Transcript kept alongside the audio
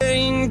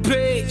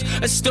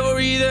a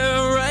story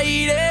they're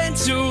writing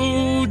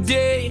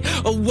today,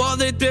 a wall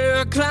that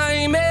they're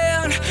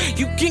climbing.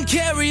 You can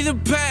carry the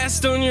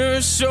past on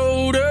your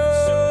shoulders.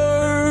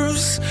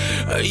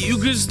 You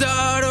can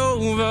start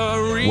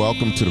over.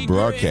 Welcome to the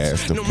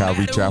broadcast of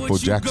Calvary Chapel,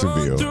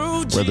 Jacksonville,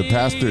 where the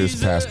pastor is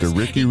Pastor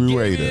Ricky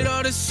Rueda.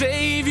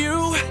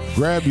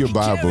 Grab your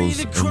Bibles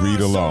and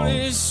read along.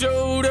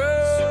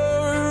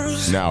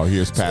 Now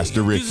here's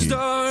Pastor Ricky.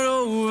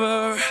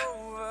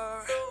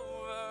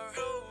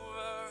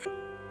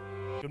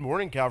 Good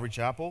morning, Calvary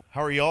Chapel.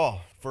 How are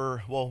y'all?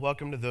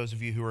 Welcome to those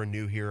of you who are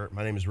new here.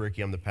 My name is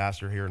Ricky. I'm the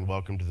pastor here, and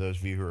welcome to those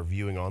of you who are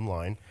viewing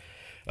online.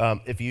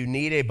 If you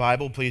need a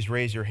Bible, please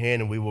raise your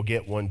hand and we will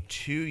get one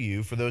to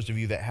you. For those of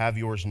you that have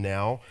yours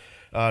now,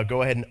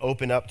 go ahead and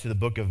open up to the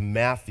book of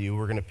Matthew.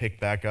 We're going to pick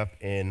back up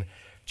in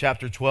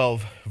chapter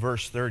 12,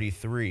 verse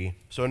 33.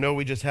 So I know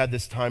we just had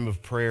this time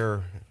of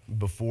prayer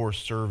before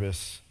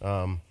service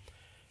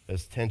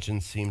as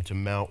tensions seem to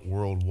mount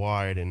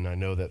worldwide, and I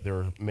know that there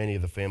are many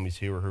of the families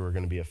here who are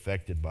going to be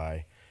affected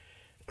by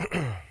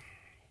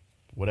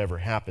whatever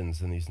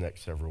happens in these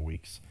next several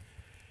weeks.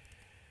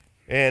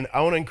 And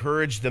I want to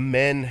encourage the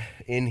men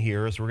in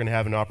here, as we're going to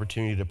have an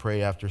opportunity to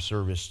pray after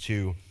service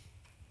too,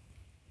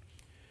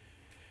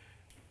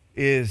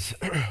 is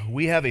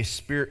we have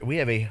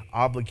a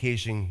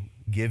obligation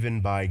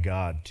given by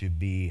God to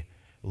be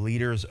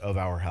leaders of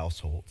our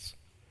households.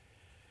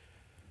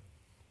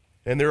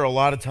 And there are a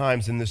lot of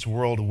times in this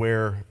world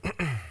where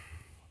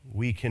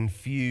we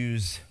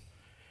confuse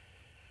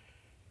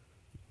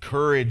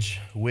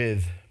courage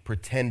with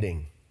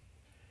pretending.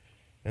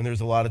 And there's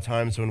a lot of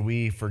times when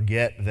we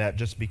forget that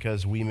just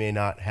because we may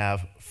not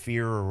have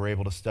fear or we're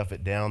able to stuff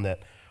it down, that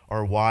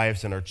our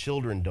wives and our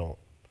children don't.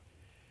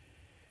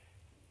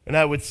 And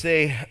I would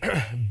say,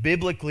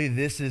 biblically,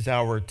 this is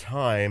our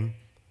time,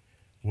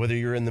 whether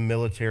you're in the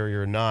military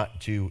or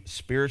not, to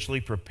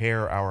spiritually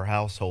prepare our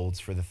households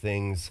for the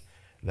things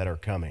that are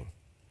coming.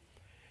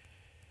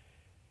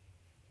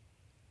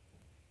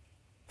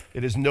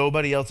 It is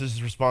nobody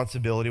else's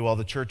responsibility. While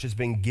the church has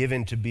been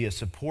given to be a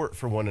support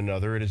for one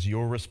another, it is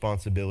your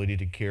responsibility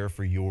to care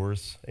for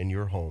yours and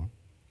your home.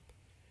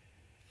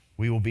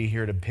 We will be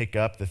here to pick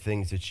up the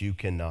things that you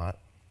cannot.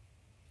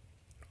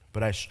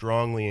 But I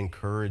strongly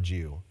encourage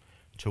you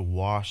to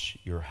wash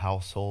your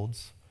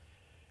households,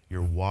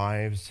 your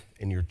wives,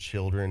 and your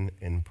children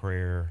in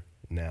prayer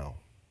now.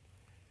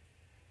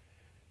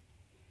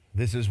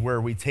 This is where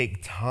we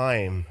take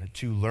time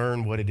to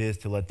learn what it is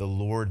to let the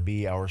Lord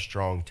be our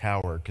strong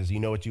tower. Because you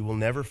know what you will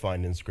never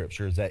find in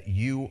Scripture is that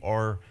you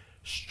are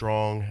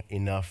strong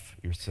enough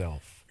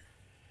yourself.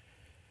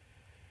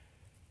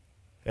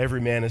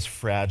 Every man is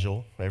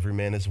fragile. Every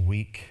man is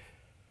weak.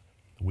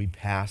 We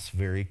pass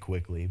very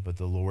quickly, but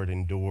the Lord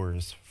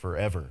endures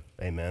forever.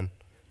 Amen.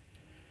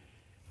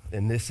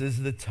 And this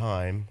is the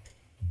time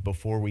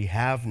before we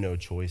have no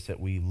choice that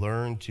we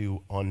learn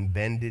to, on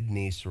bended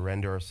knee,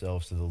 surrender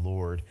ourselves to the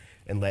Lord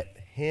and let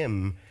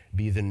Him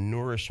be the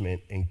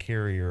nourishment and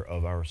carrier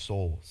of our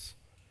souls.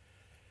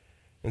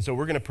 And so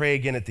we're going to pray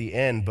again at the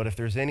end, but if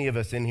there's any of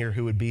us in here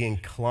who would be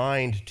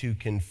inclined to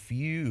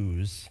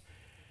confuse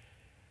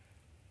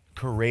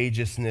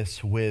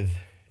courageousness with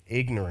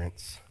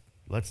ignorance,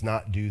 let's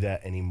not do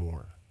that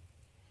anymore.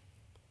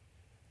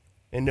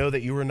 And know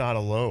that you are not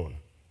alone.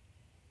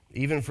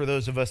 Even for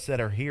those of us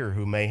that are here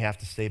who may have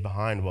to stay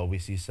behind while we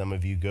see some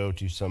of you go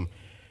to some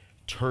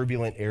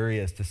turbulent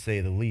areas, to say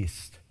the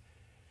least.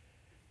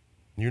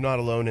 You're not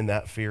alone in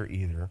that fear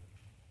either.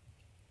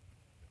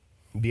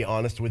 Be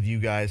honest with you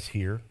guys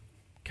here,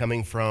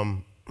 coming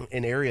from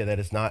an area that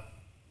is not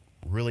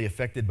really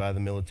affected by the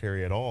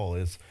military at all,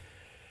 is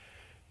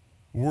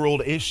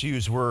world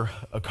issues were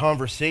a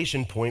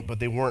conversation point, but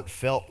they weren't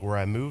felt where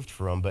I moved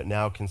from. But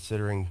now,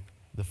 considering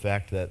the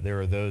fact that there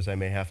are those I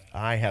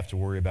have to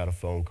worry about a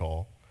phone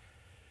call,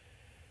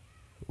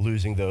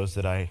 losing those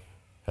that I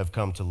have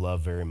come to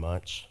love very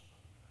much,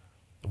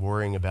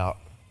 worrying about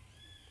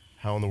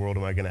how in the world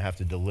am I going to have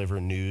to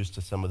deliver news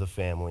to some of the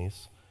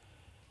families.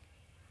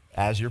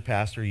 As your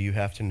pastor, you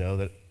have to know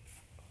that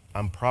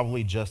I'm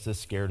probably just as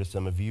scared as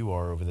some of you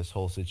are over this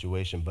whole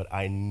situation, but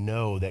I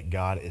know that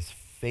God is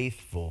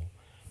faithful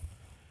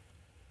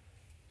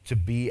to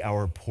be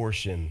our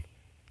portion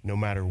no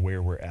matter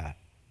where we're at.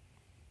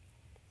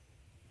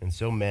 And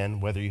so,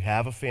 men, whether you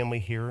have a family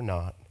here or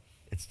not,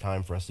 it's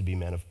time for us to be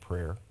men of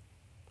prayer.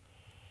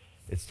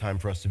 It's time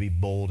for us to be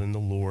bold in the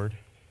Lord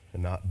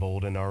and not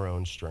bold in our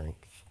own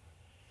strength.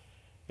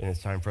 And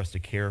it's time for us to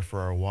care for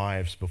our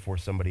wives before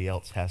somebody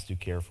else has to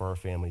care for our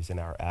families in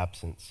our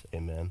absence.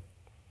 Amen.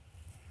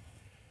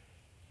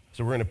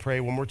 So we're going to pray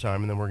one more time,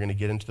 and then we're going to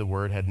get into the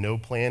Word. Had no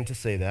plan to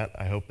say that.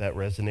 I hope that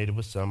resonated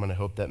with some, and I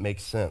hope that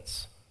makes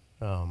sense.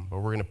 But we're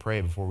going to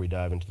pray before we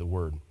dive into the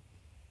Word.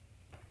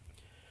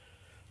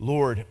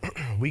 Lord,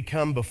 we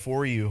come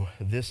before you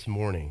this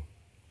morning.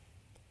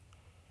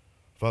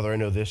 Father, I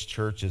know this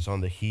church is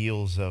on the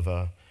heels of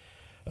a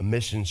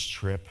missions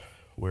trip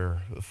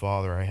where,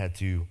 Father, I had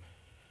to,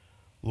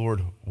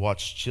 Lord,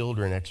 watch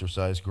children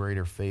exercise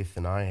greater faith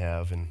than I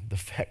have, and the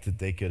fact that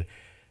they could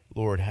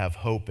Lord, have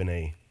hope in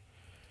a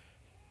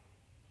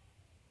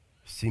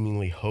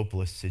seemingly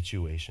hopeless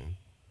situation.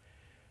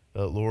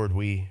 Lord,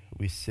 we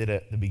sit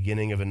at the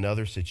beginning of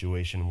another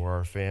situation where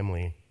our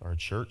family, our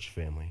church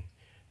family,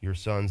 your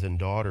sons and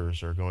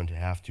daughters are going to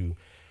have to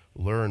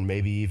learn,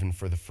 maybe even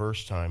for the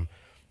first time,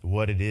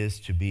 what it is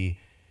to be,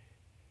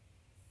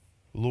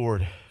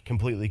 Lord,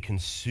 completely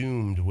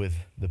consumed with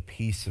the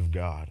peace of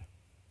God.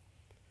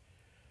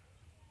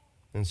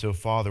 And so,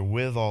 Father,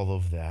 with all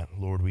of that,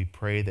 Lord, we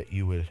pray that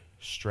you would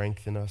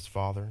strengthen us,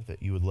 Father,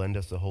 that you would lend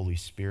us the Holy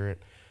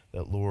Spirit,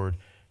 that, Lord,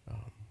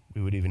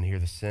 we would even hear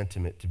the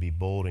sentiment to be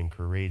bold and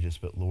courageous,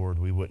 but, Lord,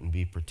 we wouldn't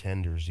be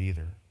pretenders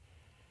either.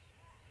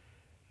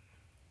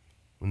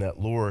 And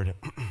that, Lord,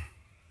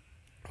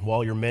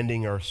 while you're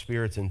mending our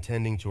spirits and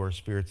tending to our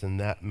spirits in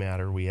that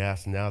matter, we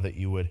ask now that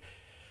you would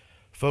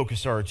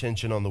focus our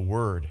attention on the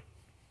Word,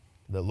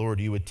 that, Lord,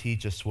 you would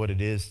teach us what it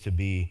is to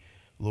be,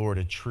 Lord,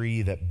 a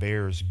tree that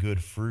bears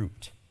good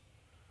fruit,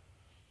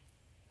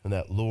 and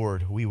that,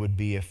 Lord, we would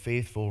be a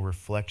faithful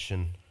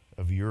reflection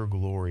of your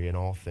glory in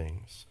all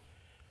things.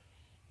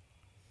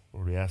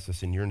 Lord, we ask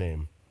this in your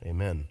name.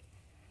 Amen.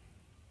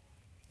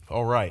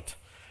 All right.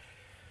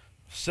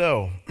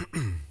 So,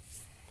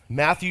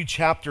 Matthew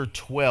chapter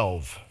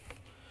 12.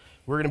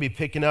 We're going to be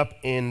picking up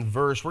in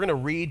we're going to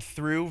read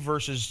through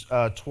verses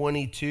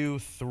 22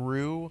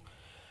 through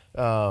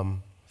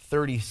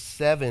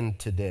 37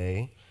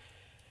 today,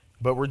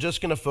 but we're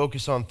just going to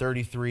focus on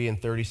 33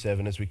 and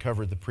 37 as we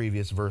covered the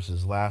previous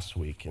verses last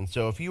week. And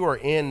so if you are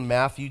in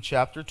Matthew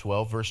chapter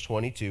 12, verse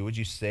 22, would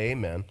you say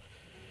amen?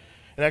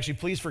 And actually,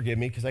 please forgive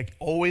me because I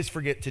always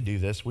forget to do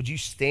this. Would you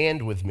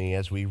stand with me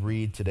as we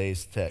read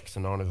today's text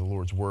and honor the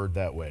Lord's word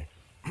that way?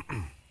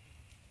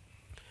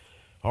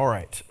 All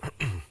right.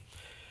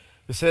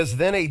 It says,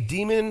 "Then a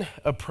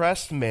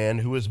demon-oppressed man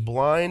who was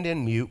blind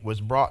and mute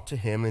was brought to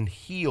him and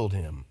healed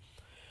him.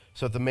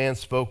 So that the man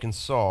spoke and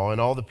saw,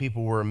 and all the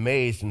people were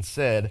amazed and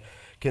said,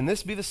 'Can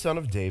this be the son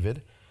of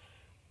David?'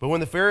 But when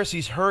the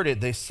Pharisees heard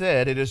it, they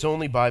said, 'It is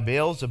only by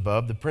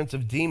Beelzebub, the prince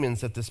of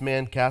demons, that this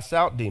man casts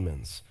out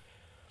demons.'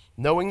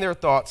 Knowing their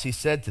thoughts, he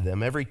said to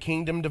them, 'Every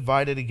kingdom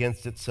divided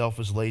against itself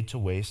is laid to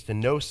waste, and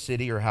no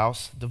city or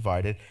house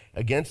divided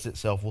against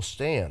itself will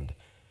stand.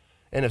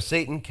 And if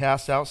Satan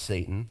casts out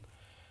Satan,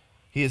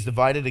 he is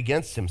divided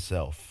against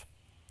himself.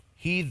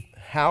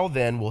 How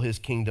then will his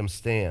kingdom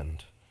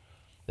stand?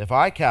 If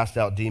I cast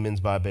out demons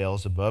by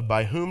Beelzebub,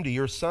 by whom do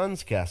your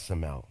sons cast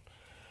them out?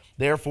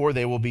 Therefore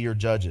they will be your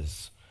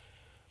judges.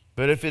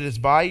 But if it is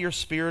by your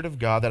Spirit of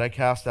God that I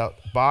cast out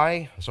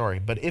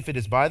but if it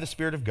is by the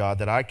Spirit of God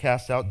that I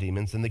cast out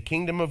demons, then the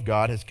kingdom of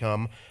God has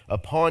come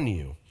upon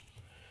you.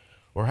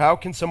 Or how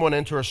can someone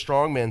enter a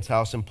strong man's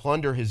house and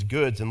plunder his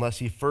goods unless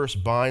he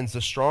first binds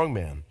the strong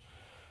man?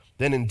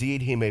 Then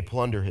indeed he may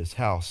plunder his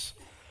house.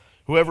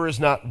 Whoever is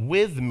not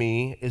with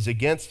me is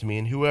against me,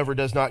 and whoever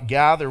does not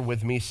gather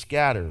with me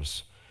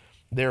scatters.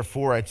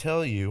 Therefore I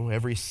tell you,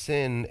 every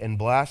sin and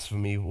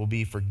blasphemy will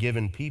be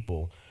forgiven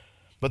people,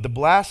 but the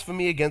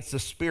blasphemy against the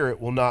Spirit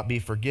will not be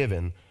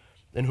forgiven.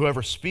 And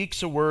whoever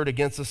speaks a word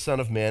against the Son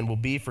of Man will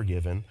be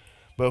forgiven,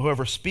 but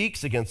whoever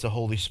speaks against the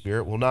Holy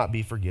Spirit will not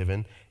be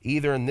forgiven,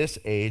 either in this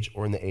age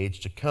or in the age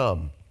to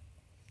come.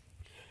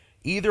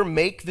 Either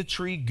make the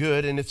tree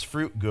good and its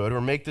fruit good, or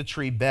make the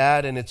tree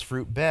bad and its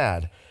fruit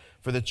bad.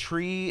 For the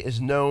tree is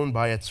known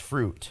by its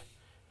fruit.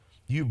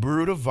 You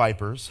brood of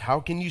vipers, how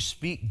can you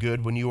speak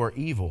good when you are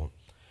evil?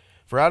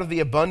 For out of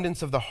the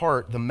abundance of the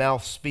heart the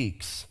mouth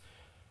speaks.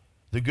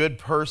 The good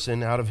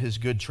person out of his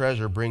good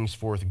treasure brings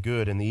forth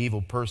good, and the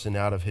evil person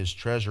out of his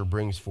treasure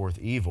brings forth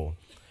evil.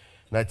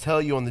 And I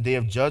tell you, on the day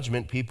of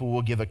judgment, people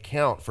will give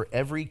account for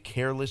every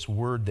careless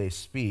word they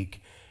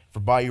speak. For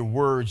by your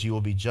words you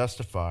will be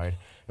justified,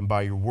 and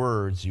by your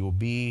words you will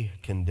be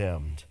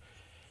condemned."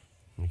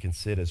 We can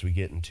sit as we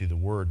get into the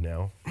word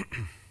now.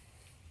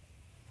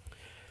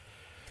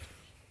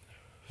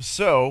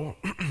 So,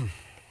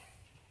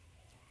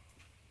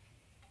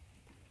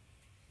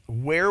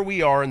 where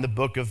we are in the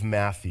book of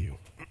Matthew,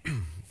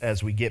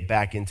 as we get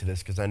back into this,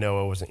 because I know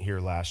I wasn't here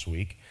last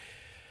week.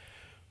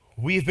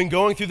 We've been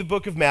going through the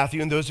book of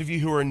Matthew, and those of you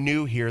who are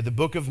new here, the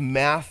book of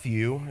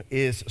Matthew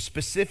is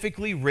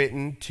specifically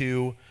written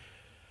to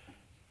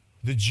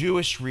the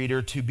Jewish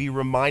reader to be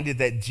reminded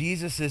that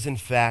Jesus is in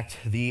fact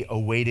the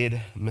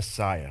awaited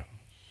Messiah.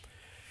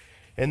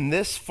 And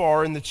this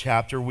far in the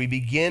chapter, we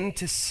begin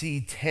to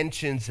see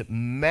tensions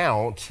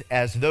mount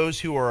as those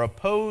who are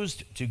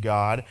opposed to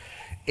God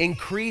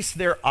increase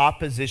their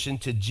opposition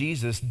to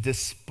Jesus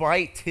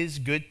despite his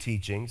good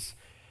teachings,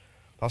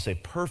 I'll say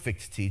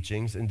perfect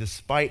teachings, and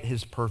despite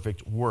his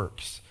perfect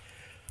works.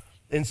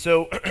 And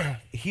so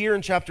here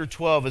in chapter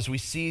 12, as we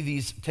see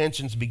these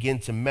tensions begin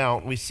to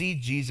mount, we see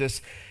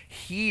Jesus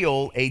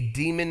heal a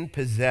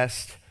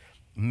demon-possessed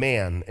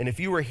man. And if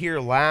you were here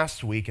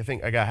last week, I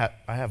think I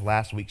have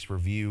last week's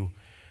review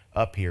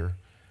up here.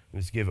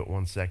 Let's give it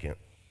 1 second.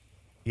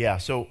 Yeah,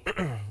 so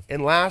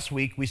in last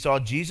week, we saw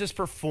Jesus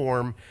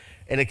perform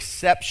an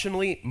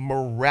exceptionally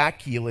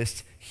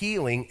miraculous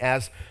healing,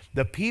 as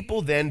the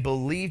people then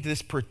believed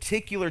this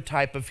particular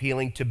type of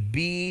healing to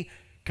be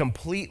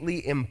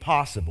completely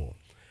impossible.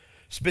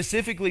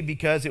 Specifically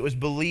because it was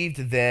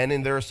believed then,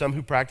 and there are some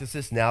who practice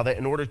this now, that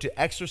in order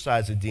to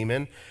exorcise a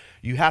demon,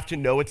 you have to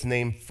know its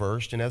name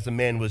first. And as the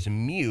man was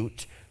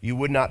mute, you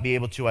would not be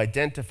able to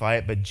identify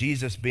it. But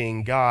Jesus,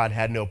 being God,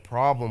 had no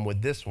problem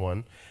with this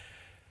one.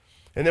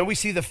 And then we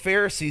see the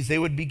Pharisees, they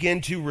would begin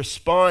to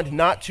respond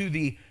not to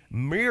the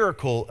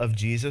miracle of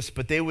Jesus,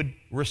 but they would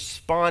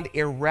respond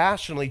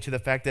irrationally to the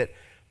fact that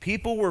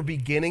people were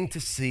beginning to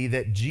see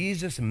that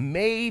Jesus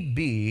may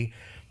be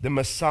the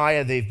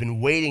Messiah they've been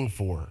waiting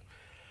for.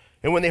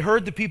 And when they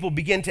heard the people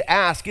begin to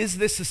ask, is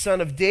this the son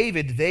of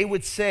David? They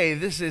would say,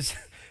 this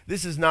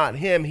is not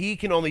him. He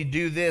can only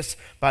do this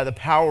by the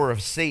power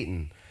of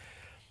Satan.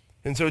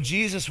 And so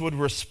Jesus would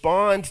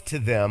respond to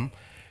them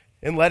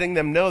and letting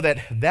them know that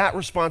that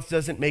response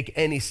doesn't make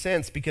any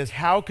sense, because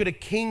how could a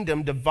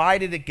kingdom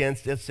divided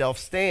against itself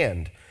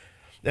stand?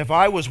 If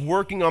I was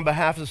working on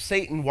behalf of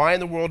Satan, why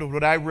in the world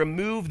would I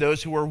remove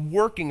those who are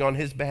working on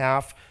his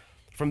behalf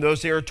from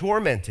those they are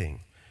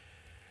tormenting?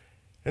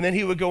 And then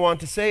he would go on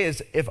to say,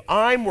 if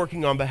I'm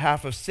working on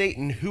behalf of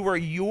Satan, who are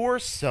your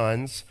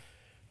sons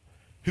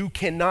who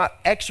cannot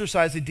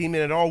exorcise a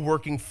demon at all,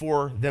 working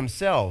for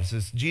themselves?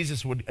 As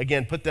Jesus would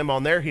again put them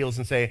on their heels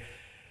and say,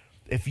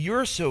 if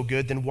you're so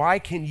good, then why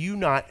can you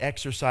not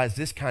exercise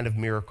this kind of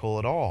miracle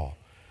at all?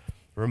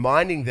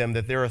 Reminding them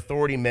that their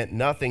authority meant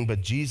nothing,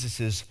 but Jesus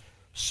is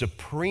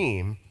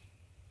supreme.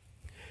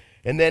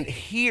 And then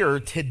here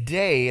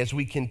today, as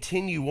we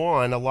continue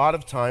on, a lot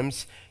of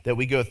times that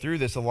we go through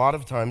this, a lot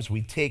of times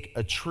we take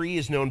a tree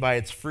is known by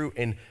its fruit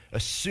and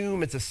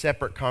assume it's a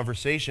separate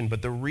conversation.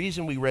 But the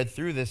reason we read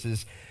through this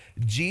is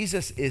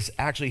Jesus is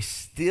actually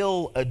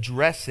still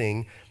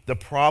addressing the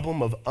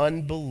problem of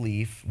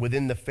unbelief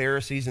within the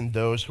Pharisees and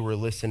those who are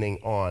listening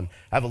on.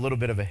 I have a little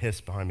bit of a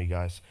hiss behind me,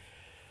 guys.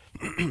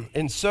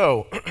 And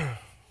so,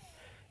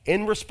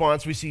 in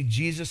response, we see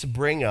Jesus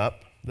bring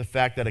up the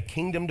fact that a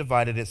kingdom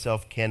divided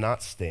itself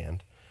cannot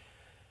stand.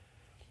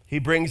 He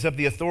brings up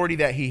the authority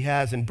that he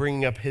has in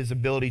bringing up his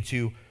ability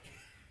to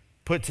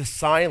put to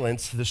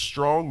silence the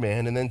strong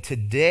man. And then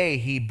today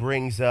he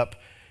brings up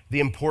the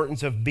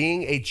importance of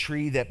being a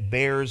tree that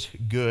bears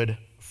good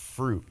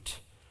fruit.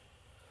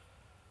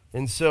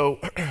 And so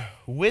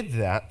with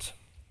that,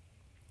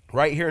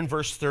 right here in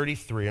verse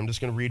 33, I'm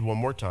just going to read one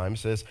more time. It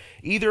says,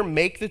 either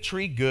make the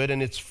tree good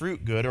and its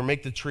fruit good, or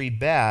make the tree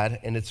bad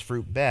and its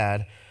fruit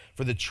bad,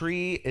 for the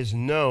tree is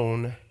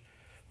known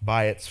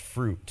by its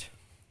fruit.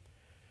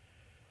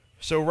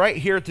 So right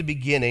here at the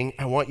beginning,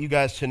 I want you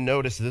guys to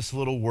notice this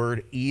little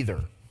word,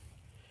 either.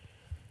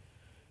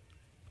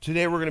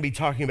 Today we're going to be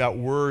talking about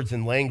words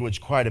and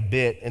language quite a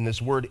bit, and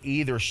this word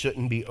either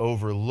shouldn't be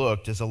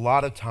overlooked, as a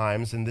lot of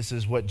times, and this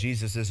is what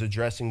Jesus is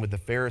addressing with the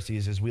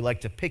Pharisees, is we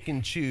like to pick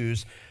and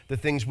choose the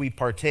things we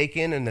partake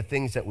in and the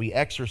things that we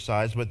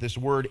exercise, but this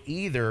word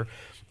either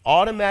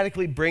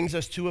automatically brings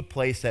us to a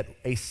place that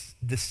a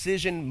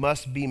decision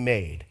must be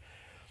made.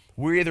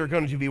 We're either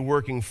going to be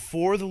working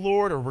for the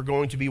Lord or we're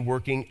going to be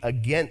working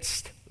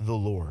against the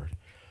Lord.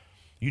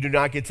 You do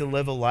not get to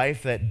live a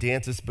life that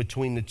dances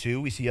between the two.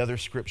 We see other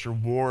scripture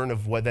warn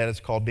of what that is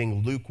called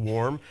being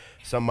lukewarm.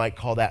 Some might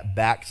call that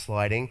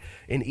backsliding.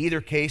 In either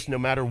case, no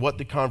matter what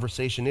the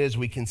conversation is,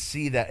 we can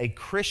see that a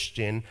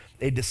Christian,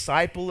 a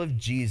disciple of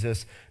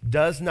Jesus,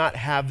 does not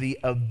have the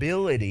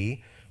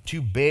ability to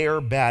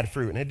bear bad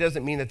fruit. And it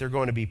doesn't mean that they're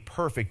going to be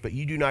perfect, but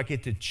you do not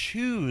get to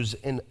choose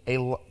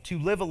to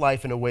live a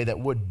life in a way that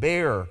would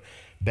bear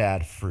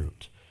bad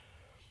fruit.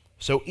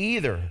 So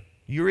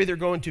you're either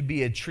going to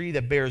be a tree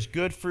that bears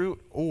good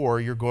fruit, or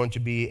you're going to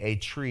be a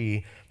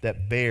tree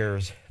that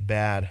bears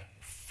bad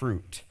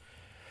fruit.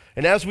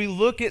 And as we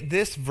look at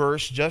this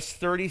verse, just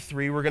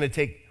 33, we're going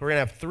to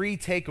have three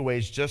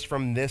takeaways just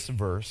from this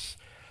verse.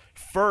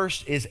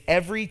 First is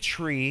every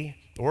tree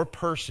or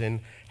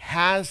person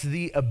has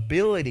the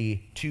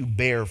ability to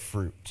bear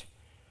fruit.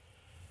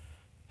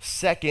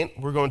 Second,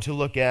 we're going to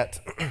look at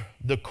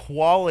the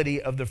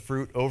quality of the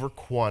fruit over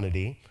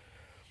quantity.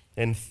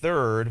 And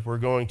third, we're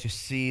going to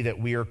see that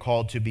we are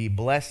called to be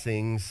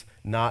blessings,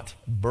 not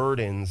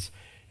burdens,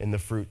 in the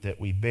fruit that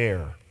we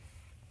bear.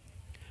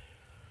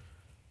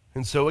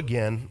 And so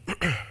again,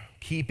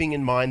 keeping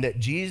in mind that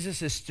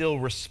Jesus is still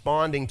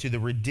responding to the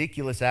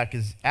ridiculous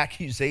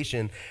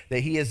accusation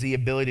that he has the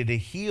ability to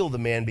heal the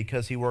man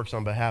because he works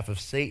on behalf of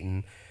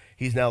Satan,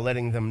 he's now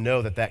letting them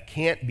know that that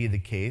can't be the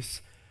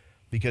case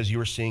because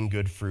you're seeing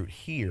good fruit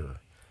here.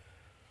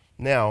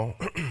 Now,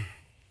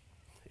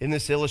 in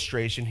this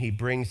illustration, he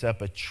brings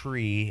up a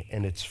tree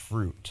and its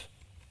fruit.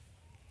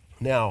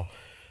 Now,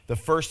 the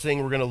first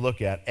thing we're going to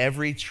look at,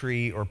 every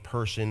tree or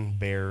person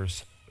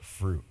bears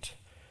fruit.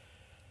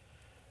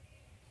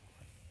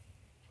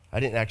 I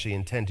didn't actually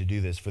intend to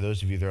do this. For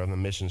those of you that are on the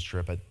missions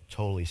trip, I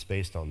totally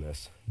spaced on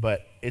this.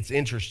 But it's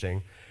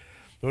interesting.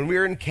 When we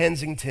were in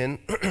Kensington,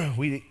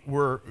 we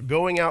were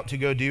going out to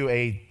go do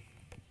a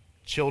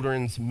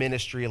children's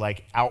ministry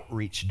like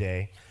outreach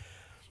day.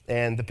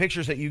 And the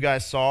pictures that you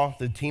guys saw,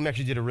 the team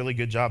actually did a really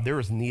good job. There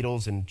was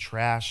needles and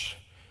trash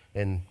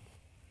and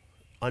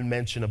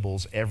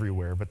unmentionables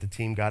everywhere, but the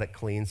team got it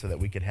clean so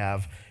that we could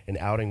have an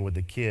outing with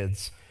the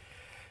kids.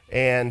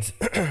 And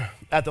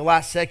at the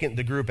last second,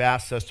 the group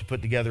asked us to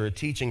put together a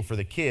teaching for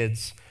the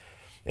kids.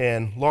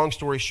 And long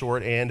story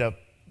short, I end up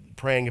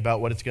praying about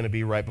what it's going to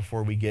be right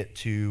before we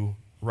get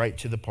right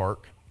to the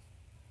park.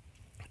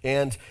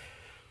 And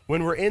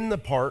when we're in the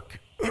park,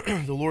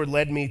 the Lord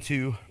led me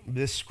to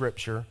this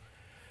scripture.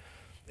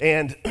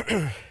 And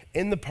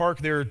in the park,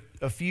 there are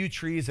a few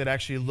trees that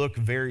actually look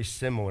very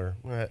similar.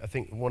 I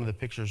think one of the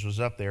pictures was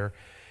up there.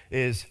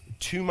 Is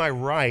to my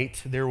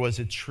right, there was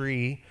a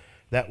tree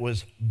that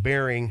was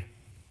bearing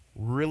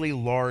really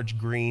large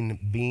green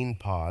bean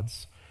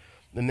pods.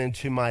 And then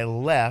to my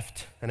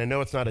left, and I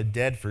know it's not a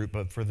dead fruit,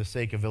 but for the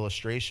sake of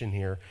illustration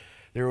here,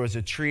 there was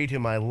a tree to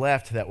my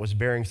left that was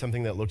bearing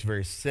something that looked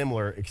very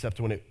similar, except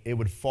when it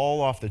would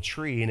fall off the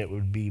tree and it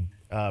would be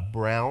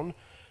brown,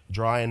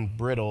 dry and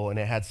brittle, and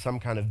it had some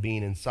kind of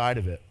bean inside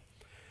of it.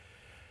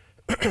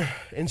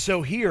 And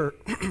so here,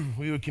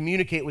 we would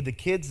communicate with the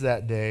kids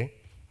that day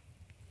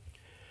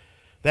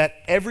that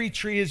every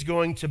tree is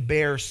going to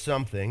bear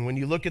something. When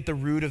you look at the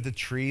root of the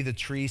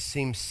tree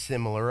seems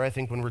similar. I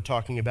think when we're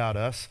talking about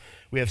us,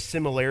 we have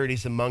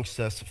similarities amongst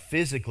us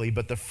physically,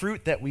 but the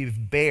fruit that we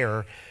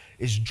bear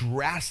is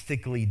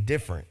drastically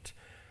different.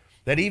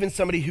 That even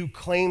somebody who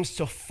claims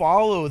to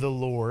follow the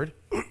Lord,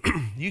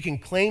 you can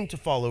claim to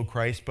follow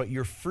Christ, but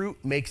your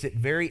fruit makes it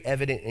very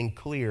evident and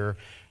clear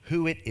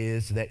who it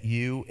is that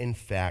you, in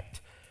fact,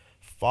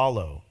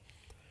 follow.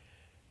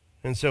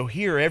 And so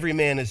here, every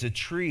man is a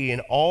tree,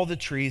 and all the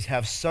trees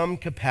have some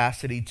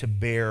capacity to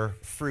bear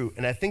fruit.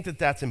 And I think that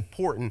that's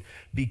important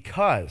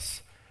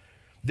because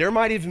there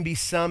might even be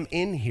some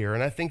in here,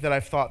 and I think that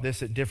I've thought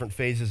this at different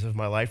phases of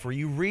my life, where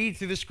you read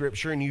through the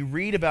scripture and you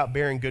read about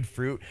bearing good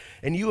fruit,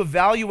 and you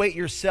evaluate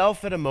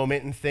yourself at a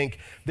moment and think,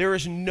 there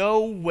is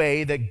no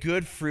way that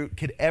good fruit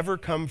could ever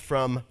come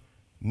from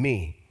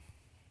me.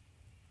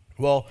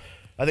 Well,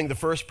 I think the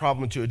first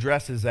problem to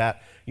address is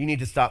that you need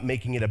to stop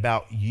making it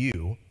about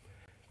you,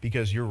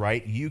 because you're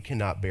right, you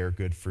cannot bear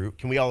good fruit.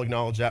 Can we all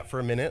acknowledge that for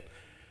a minute?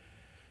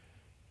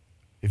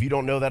 If you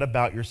don't know that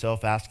about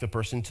yourself, ask the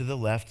person to the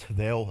left.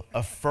 They'll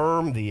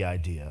affirm the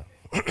idea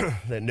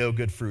that no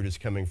good fruit is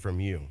coming from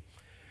you.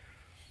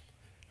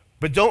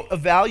 But don't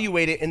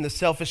evaluate it in the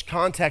selfish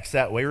context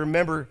that way.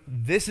 Remember,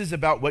 this is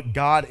about what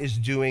God is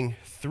doing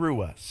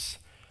through us.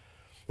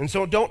 And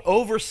so don't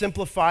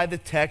oversimplify the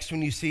text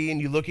when you see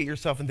and you look at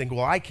yourself and think,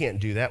 well, I can't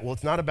do that. Well,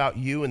 it's not about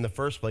you in the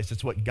first place.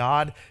 It's what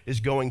God is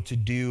going to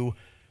do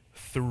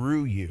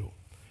through you.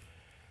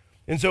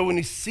 And so when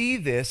you see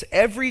this,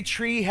 every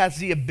tree has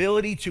the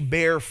ability to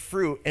bear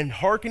fruit. And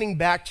hearkening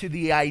back to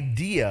the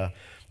idea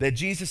that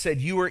Jesus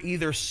said, you are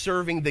either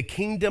serving the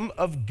kingdom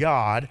of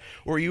God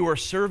or you are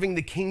serving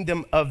the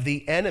kingdom of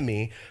the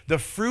enemy, the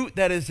fruit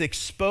that is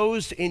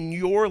exposed in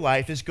your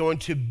life is going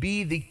to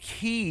be the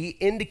key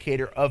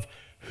indicator of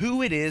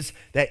who it is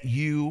that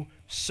you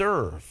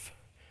serve.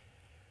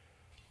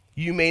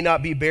 You may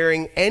not be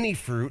bearing any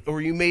fruit,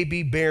 or you may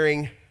be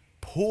bearing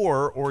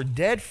poor or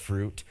dead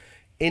fruit.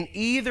 In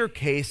either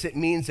case, it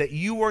means that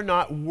you are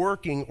not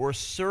working or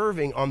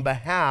serving on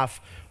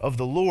behalf of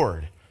the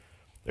Lord.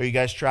 Are you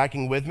guys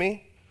tracking with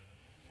me?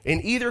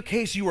 In either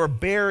case, you are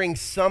bearing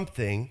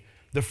something.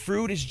 The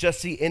fruit is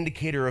just the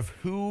indicator of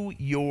who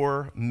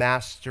your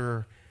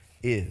master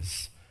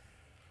is.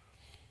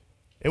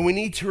 And we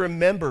need to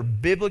remember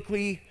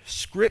biblically,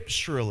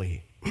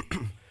 scripturally,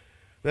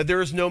 that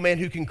there is no man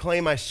who can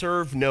claim, I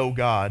serve no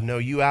God. No,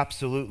 you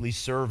absolutely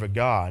serve a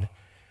God.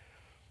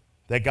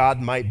 That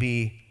God might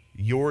be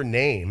your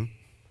name,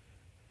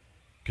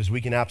 because we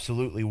can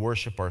absolutely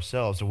worship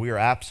ourselves, or we are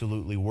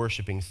absolutely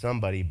worshiping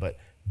somebody, but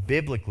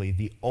biblically,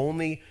 the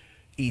only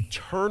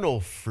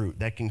eternal fruit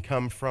that can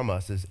come from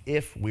us is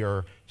if we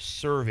are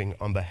serving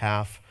on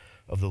behalf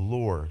of the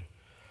Lord.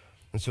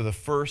 And so the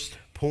first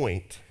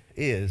point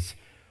is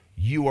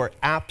you are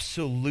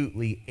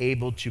absolutely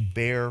able to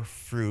bear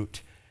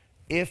fruit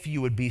if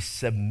you would be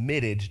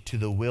submitted to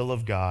the will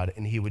of God,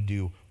 and he would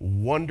do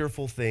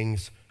wonderful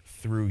things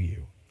through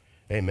you.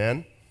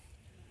 Amen?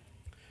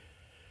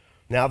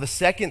 Now, the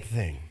second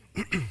thing,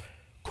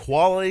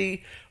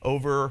 quality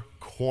over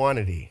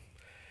quantity.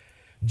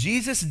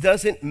 Jesus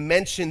doesn't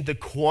mention the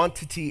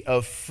quantity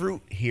of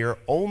fruit here,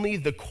 only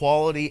the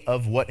quality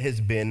of what has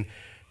been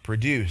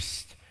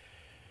produced.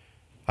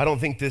 I don't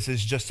think this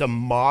is just a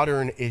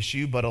modern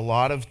issue, but a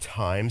lot of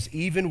times,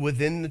 even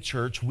within the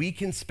church, we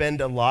can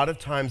spend a lot of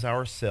times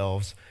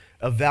ourselves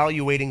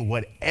evaluating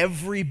what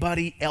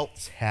everybody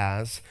else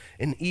has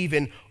and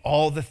even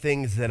all the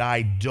things that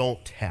I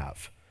don't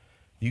have.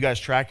 You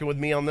guys tracking with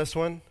me on this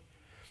one?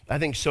 I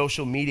think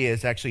social media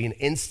is actually an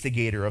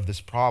instigator of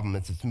this problem.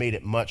 It's made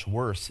it much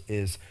worse.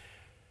 Is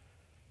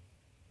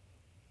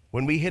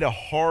when we hit a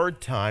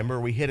hard time, or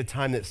we hit a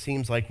time that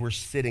seems like we're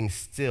sitting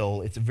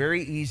still, it's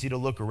very easy to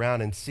look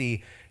around and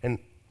see, and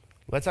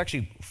let's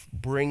actually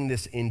bring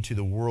this into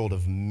the world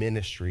of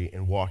ministry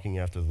and walking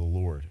after the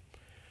Lord.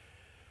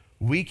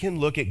 we can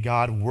look at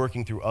God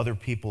working through other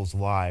people's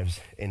lives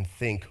and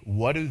think,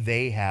 what do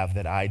they have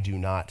that I do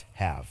not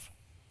have?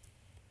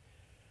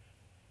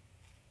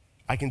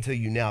 I can tell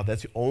you now,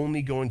 that's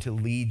only going to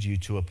lead you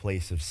to a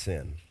place of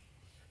sin.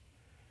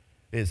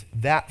 Is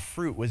that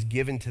fruit was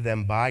given to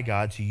them by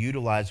God to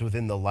utilize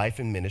within the life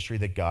and ministry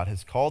that God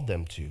has called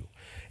them to.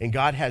 And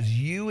God has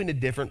you in a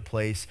different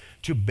place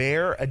to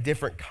bear a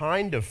different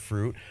kind of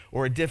fruit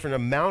or a different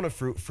amount of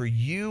fruit for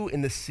you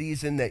in the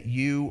season that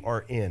you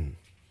are in.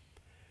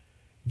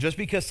 Just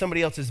because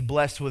somebody else is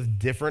blessed with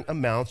different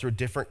amounts or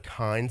different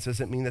kinds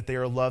doesn't mean that they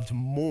are loved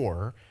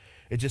more.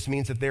 It just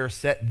means that they are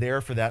set there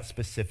for that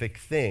specific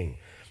thing.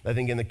 I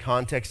think in the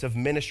context of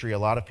ministry, a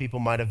lot of people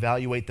might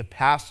evaluate the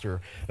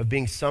pastor of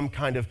being some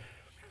kind of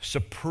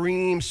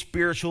supreme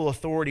spiritual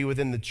authority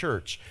within the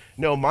church.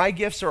 No, my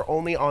gifts are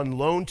only on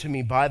loan to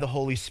me by the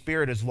Holy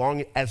Spirit as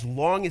long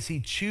as he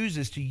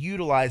chooses to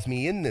utilize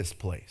me in this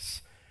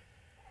place.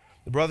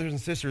 Brothers and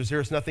sisters,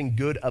 there's nothing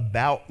good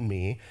about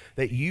me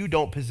that you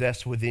don't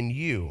possess within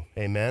you.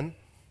 Amen?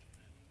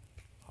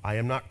 I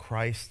am not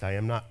Christ. I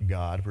am not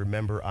God.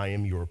 Remember, I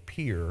am your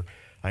peer.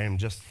 I am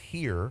just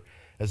here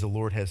as the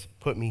Lord has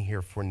put me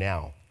here for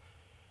now.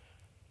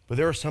 But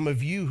there are some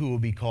of you who will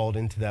be called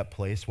into that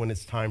place when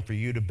it's time for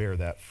you to bear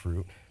that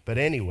fruit. But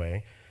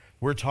anyway,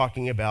 we're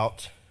talking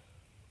about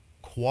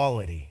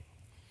quality.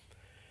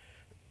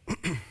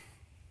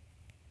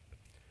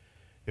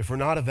 If we're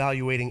not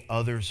evaluating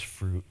others'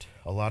 fruit,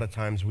 a lot of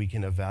times we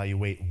can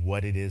evaluate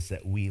what it is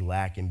that we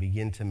lack and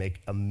begin to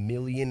make a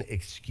million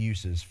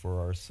excuses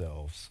for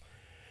ourselves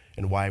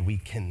and why we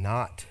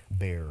cannot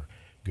bear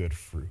good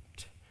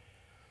fruit.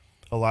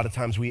 A lot of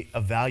times we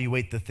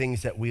evaluate the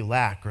things that we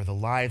lack or the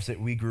lives that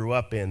we grew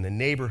up in, the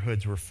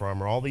neighborhoods we're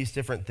from, or all these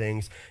different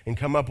things, and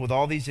come up with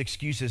all these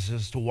excuses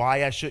as to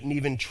why I shouldn't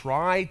even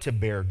try to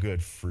bear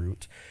good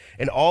fruit.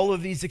 And all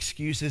of these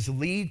excuses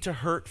lead to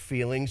hurt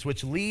feelings,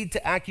 which lead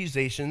to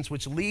accusations,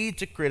 which lead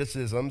to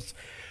criticisms,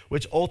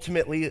 which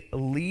ultimately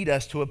lead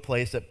us to a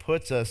place that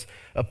puts us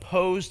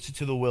opposed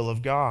to the will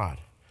of God.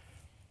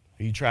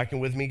 Are you tracking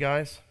with me,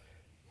 guys?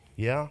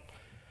 Yeah?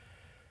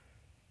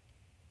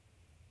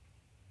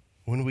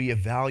 When we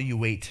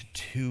evaluate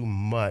too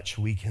much,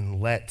 we can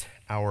let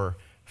our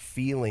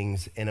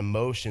feelings and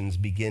emotions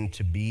begin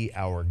to be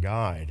our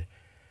guide.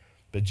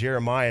 But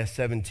Jeremiah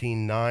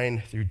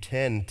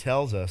 17:9-10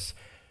 tells us,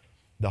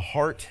 the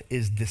heart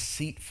is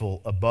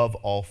deceitful above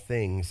all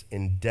things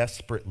and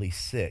desperately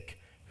sick.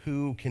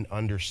 Who can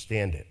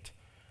understand it?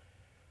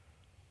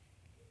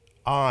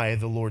 I,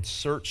 the Lord,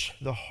 search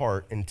the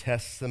heart and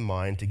test the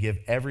mind to give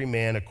every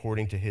man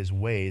according to his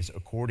ways,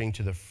 according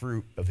to the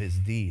fruit of his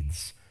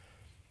deeds.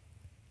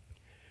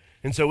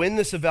 And so in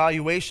this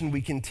evaluation,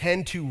 we can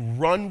tend to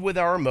run with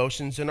our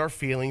emotions and our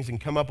feelings and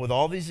come up with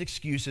all these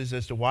excuses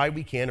as to why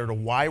we can't or to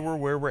why we're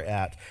where we're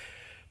at.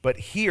 But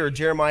here,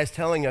 Jeremiah is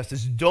telling us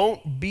is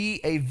don't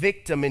be a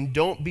victim and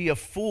don't be a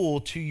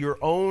fool to your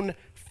own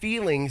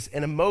feelings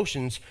and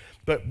emotions.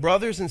 But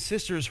brothers and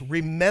sisters,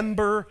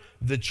 remember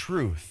the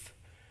truth.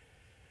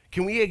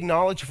 Can we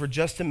acknowledge for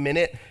just a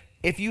minute,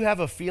 if you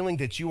have a feeling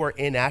that you are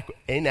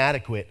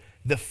inadequate,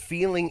 the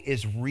feeling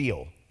is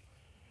real.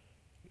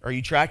 Are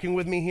you tracking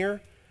with me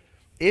here?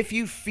 If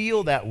you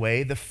feel that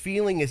way, the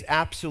feeling is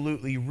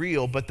absolutely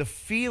real, but the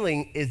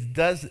feeling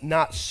does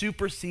not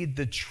supersede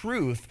the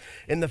truth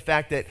in the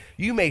fact that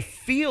you may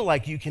feel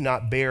like you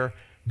cannot bear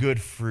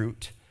good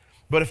fruit,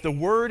 but if the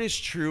word is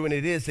true, and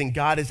it is, then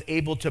God is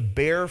able to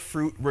bear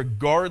fruit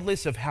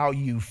regardless of how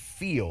you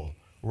feel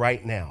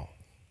right now.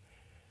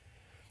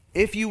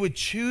 If you would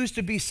choose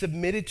to be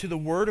submitted to the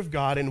word of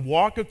God and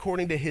walk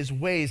according to his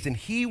ways, then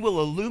he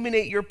will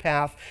illuminate your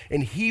path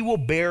and he will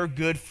bear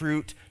good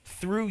fruit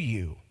through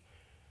you.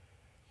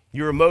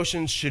 Your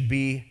emotions should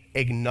be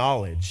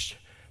acknowledged,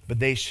 but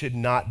they should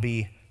not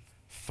be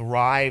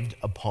thrived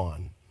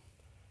upon.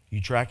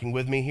 You tracking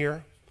with me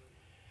here?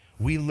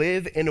 We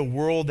live in a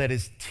world that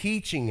is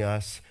teaching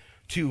us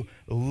to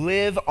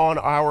live on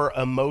our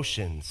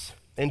emotions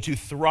and to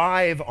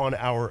thrive on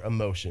our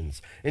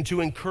emotions and to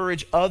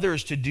encourage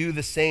others to do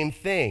the same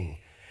thing.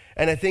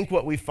 And I think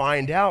what we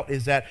find out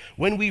is that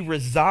when we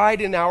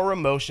reside in our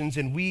emotions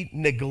and we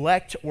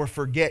neglect or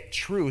forget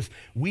truth,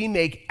 we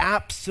make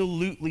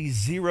absolutely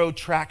zero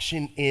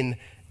traction in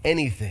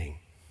anything.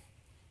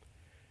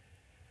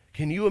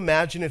 Can you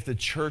imagine if the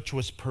church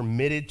was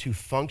permitted to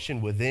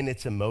function within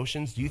its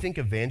emotions? Do you think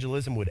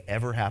evangelism would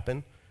ever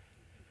happen?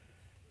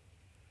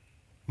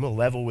 I'm going to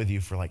level with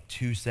you for like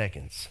 2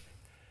 seconds.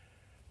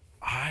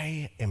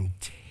 I am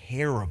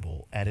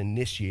terrible at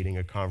initiating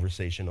a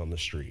conversation on the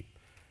street.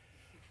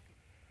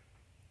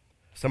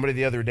 Somebody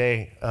the other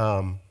day,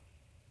 I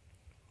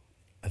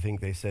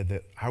think they said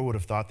that I would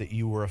have thought that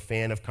you were a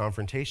fan of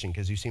confrontation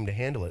because you seem to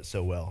handle it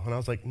so well. And I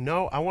was like,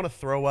 no, I want to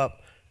throw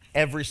up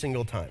every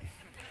single time.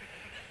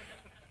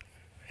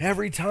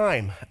 Every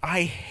time.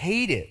 I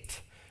hate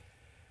it.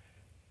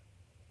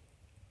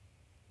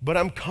 But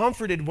I'm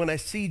comforted when I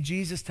see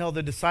Jesus tell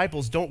the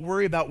disciples, don't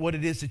worry about what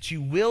it is that you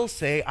will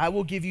say. I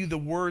will give you the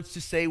words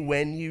to say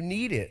when you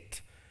need it.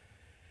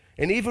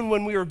 And even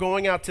when we were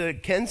going out to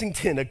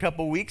Kensington a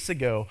couple weeks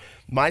ago,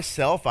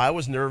 I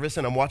was nervous,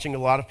 and I'm watching a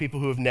lot of people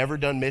who have never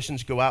done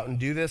missions go out and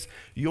do this.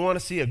 You want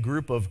to see a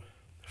group of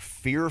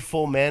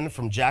fearful men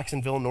from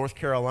Jacksonville, North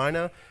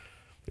Carolina?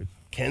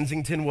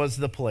 Kensington was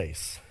the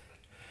place.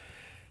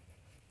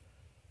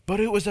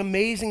 But it was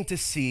amazing to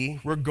see,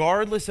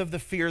 regardless of the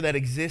fear that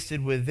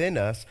existed within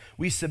us,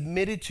 we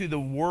submitted to the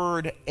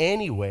word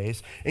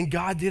anyways, and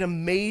God did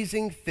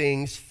amazing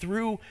things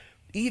through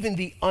even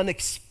the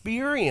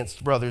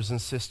unexperienced brothers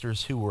and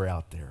sisters who were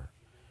out there.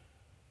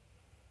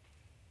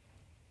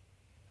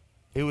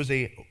 It was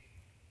an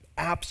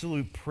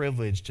absolute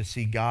privilege to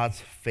see God's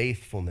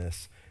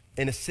faithfulness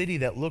in a city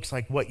that looks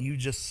like what you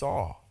just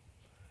saw.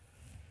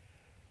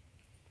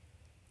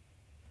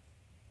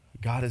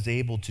 God is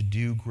able to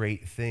do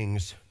great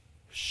things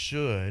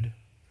should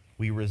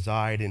we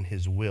reside in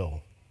his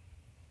will.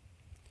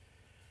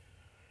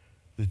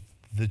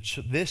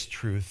 This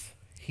truth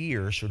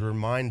here should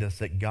remind us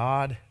that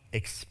God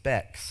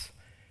expects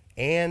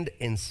and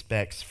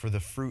inspects for the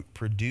fruit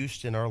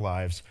produced in our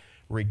lives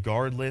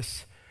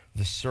regardless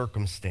the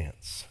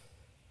circumstance.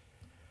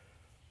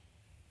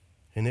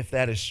 And if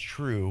that is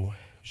true, we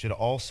should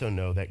also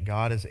know that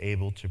God is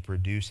able to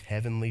produce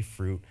heavenly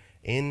fruit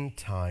in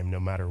time, no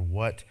matter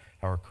what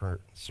our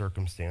current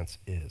circumstance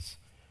is.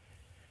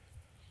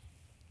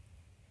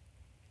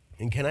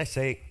 And can I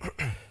say,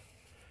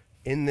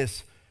 in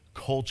this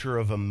culture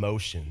of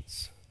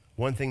emotions,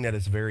 one thing that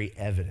is very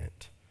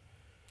evident,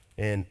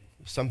 and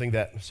something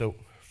that, so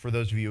for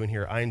those of you in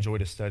here, I enjoy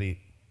to study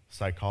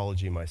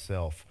psychology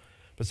myself,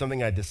 but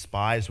something I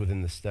despise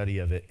within the study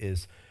of it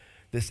is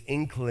this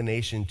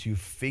inclination to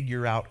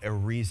figure out a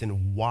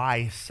reason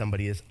why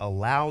somebody is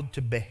allowed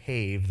to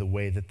behave the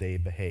way that they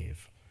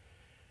behave.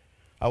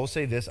 I will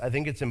say this, I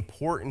think it's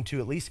important to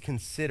at least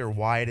consider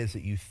why it is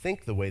that you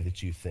think the way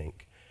that you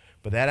think,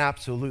 but that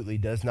absolutely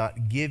does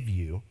not give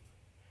you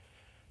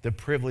the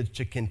privilege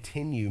to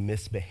continue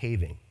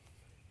misbehaving.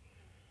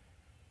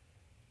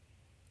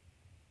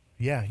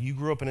 Yeah, you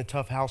grew up in a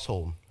tough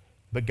household,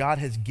 but God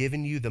has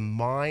given you the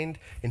mind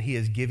and he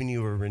has given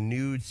you a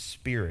renewed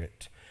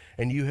spirit,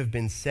 and you have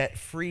been set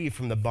free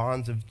from the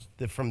bonds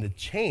from the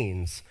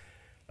chains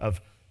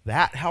of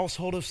that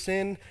household of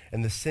sin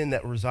and the sin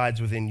that resides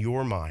within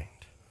your mind.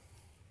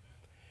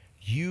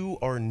 You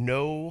are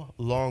no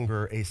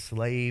longer a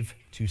slave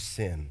to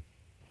sin.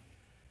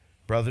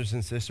 Brothers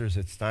and sisters,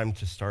 it's time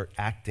to start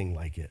acting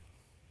like it.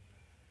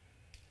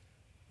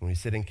 When we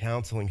sit in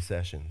counseling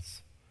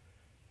sessions,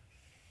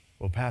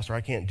 well, Pastor,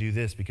 I can't do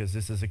this because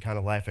this is the kind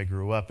of life I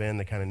grew up in,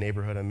 the kind of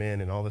neighborhood I'm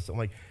in, and all this. I'm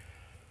like,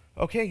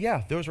 okay,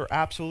 yeah, those are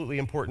absolutely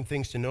important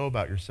things to know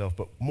about yourself,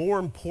 but more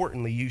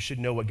importantly, you should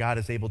know what God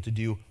is able to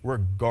do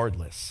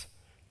regardless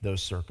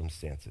those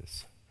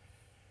circumstances.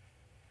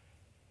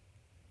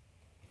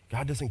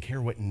 God doesn't care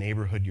what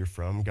neighborhood you're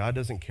from. God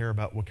doesn't care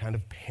about what kind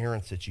of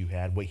parents that you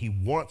had. What he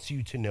wants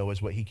you to know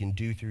is what he can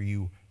do through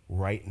you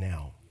right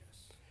now.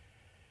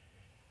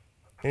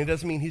 And it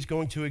doesn't mean he's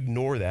going to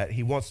ignore that.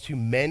 He wants to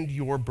mend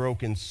your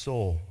broken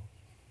soul.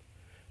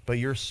 But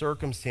your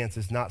circumstance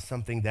is not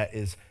something that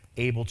is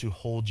able to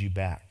hold you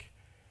back.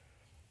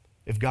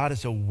 If God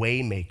is a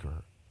way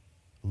maker,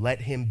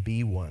 let him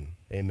be one.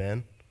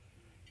 Amen?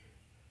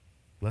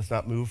 Let's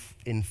not move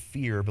in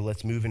fear, but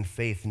let's move in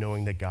faith,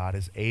 knowing that God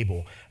is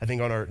able. I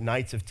think on our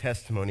nights of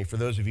testimony, for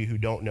those of you who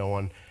don't know,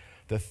 on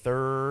the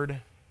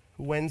third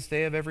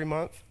Wednesday of every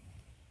month,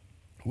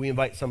 we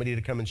invite somebody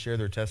to come and share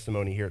their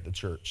testimony here at the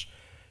church,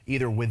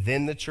 either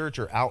within the church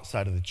or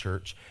outside of the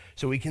church,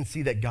 so we can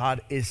see that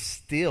God is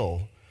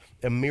still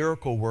a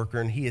miracle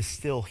worker and he is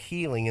still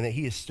healing and that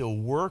he is still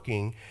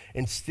working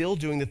and still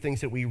doing the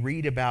things that we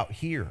read about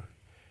here.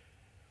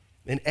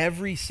 And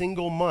every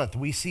single month,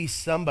 we see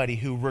somebody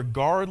who,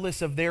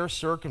 regardless of their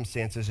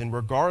circumstances and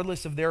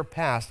regardless of their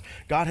past,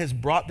 God has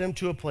brought them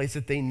to a place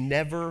that they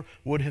never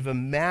would have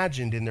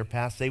imagined in their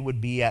past they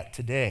would be at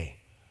today.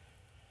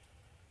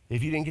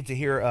 If you didn't get to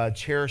hear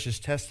Cherish's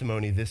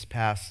testimony this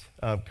past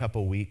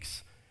couple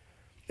weeks,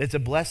 it's a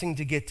blessing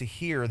to get to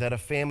hear that a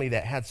family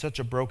that had such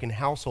a broken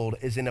household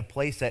is in a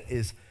place that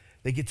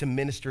they get to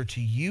minister to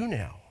you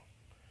now.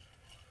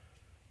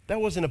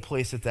 That wasn't a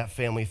place that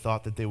family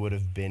thought that they would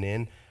have been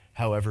in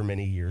however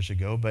many years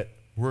ago, but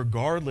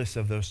regardless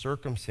of those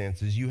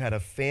circumstances, you had a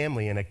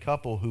family and a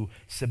couple who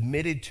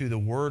submitted to the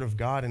word of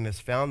God and has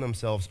found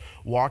themselves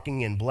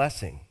walking in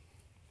blessing.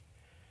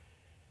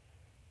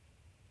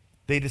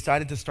 They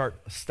decided to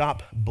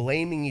stop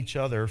blaming each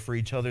other for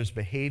each other's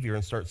behavior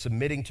and start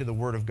submitting to the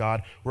word of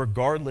God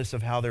regardless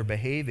of how they're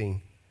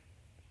behaving,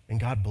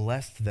 and God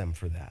blessed them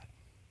for that.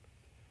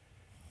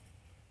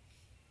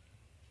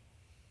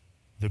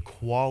 The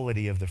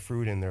quality of the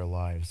fruit in their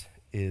lives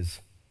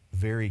is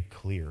very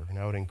clear. And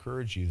I would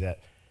encourage you that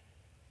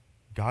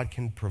God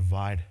can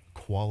provide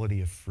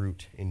quality of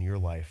fruit in your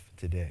life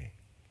today.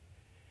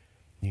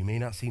 You may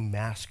not see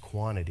mass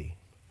quantity.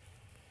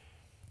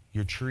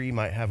 Your tree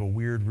might have a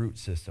weird root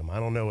system. I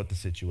don't know what the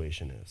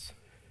situation is.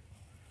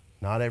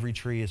 Not every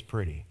tree is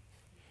pretty,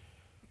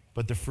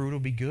 but the fruit will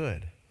be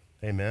good.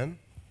 Amen?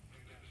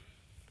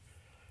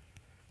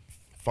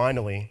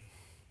 Finally,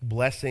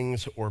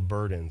 blessings or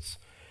burdens.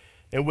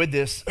 And with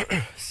this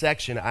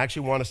section, I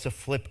actually want us to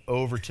flip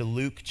over to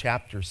Luke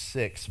chapter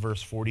 6,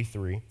 verse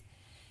 43.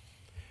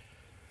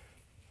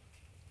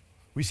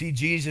 We see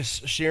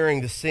Jesus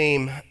sharing the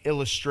same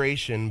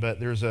illustration, but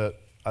there's a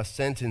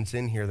sentence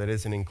in here that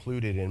isn't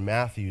included in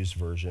Matthew's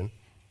version.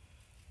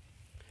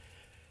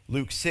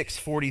 Luke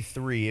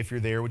 6:43, if you're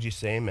there, would you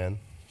say amen?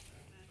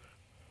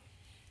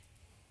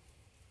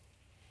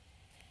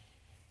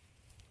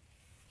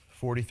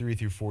 43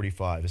 through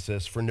 45. It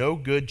says, "For no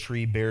good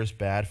tree bears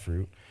bad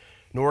fruit,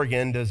 nor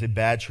again does a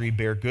bad tree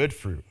bear good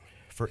fruit.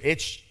 For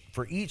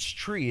each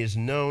tree is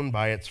known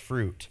by its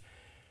fruit.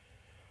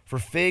 For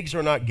figs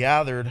are not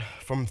gathered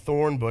from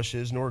thorn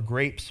bushes, nor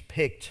grapes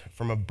picked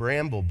from a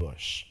bramble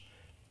bush.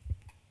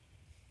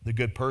 The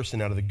good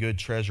person out of the good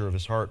treasure of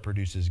his heart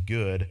produces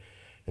good,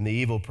 and the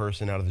evil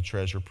person out of the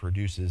treasure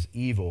produces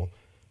evil.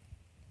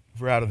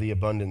 For out of the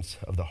abundance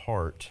of the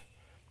heart,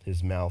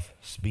 his mouth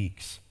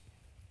speaks."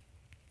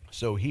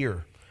 So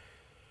here,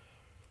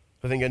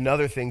 I think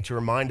another thing to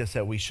remind us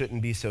that we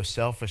shouldn't be so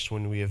selfish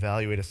when we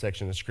evaluate a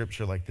section of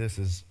Scripture like this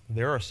is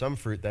there are some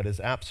fruit that is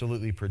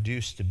absolutely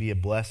produced to be a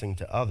blessing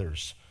to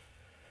others.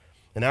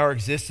 And our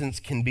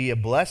existence can be a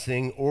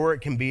blessing or it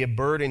can be a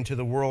burden to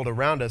the world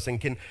around us.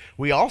 And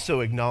we also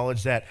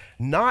acknowledge that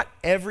not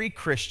every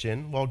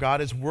Christian, while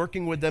God is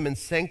working with them and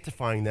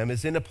sanctifying them,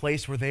 is in a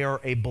place where they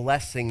are a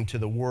blessing to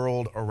the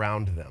world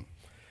around them,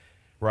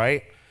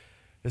 right?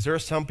 Is there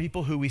some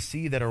people who we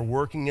see that are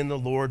working in the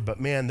Lord, but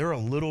man, they're a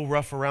little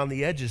rough around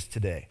the edges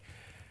today.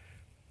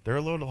 They're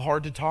a little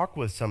hard to talk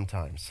with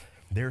sometimes.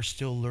 They're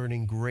still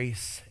learning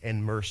grace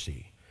and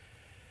mercy.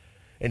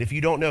 And if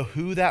you don't know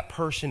who that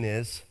person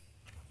is,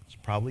 it's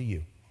probably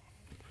you.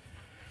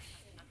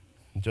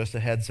 Just a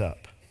heads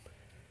up.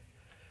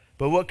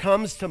 But what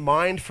comes to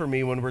mind for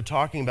me when we're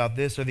talking about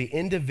this are the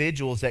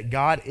individuals that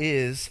God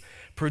is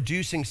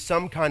producing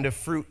some kind of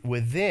fruit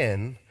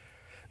within,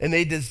 and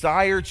they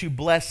desire to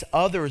bless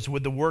others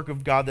with the work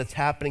of God that's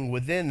happening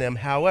within them.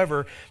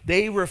 However,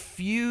 they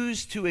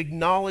refuse to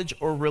acknowledge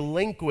or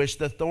relinquish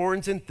the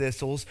thorns and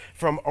thistles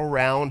from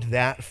around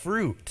that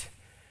fruit.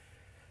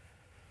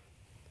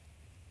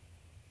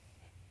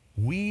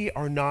 We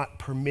are not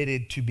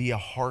permitted to be a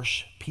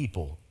harsh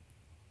people.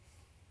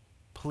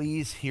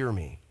 Please hear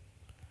me.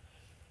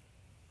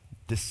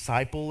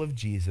 Disciple of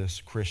Jesus,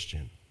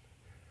 Christian,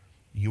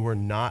 you are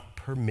not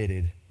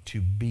permitted to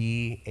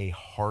be a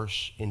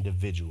harsh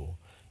individual.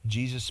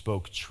 Jesus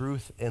spoke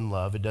truth and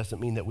love. It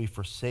doesn't mean that we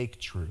forsake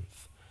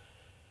truth.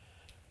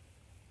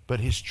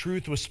 But his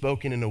truth was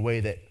spoken in a way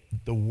that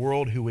the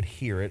world who would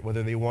hear it,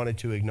 whether they wanted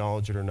to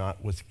acknowledge it or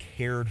not, was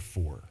cared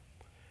for.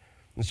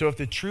 And so if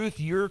the truth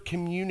you're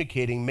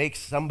communicating makes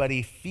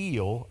somebody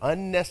feel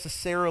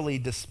unnecessarily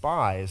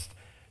despised,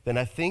 then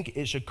I think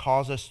it should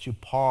cause us to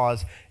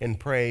pause and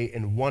pray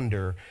and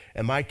wonder,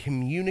 am I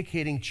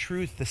communicating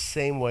truth the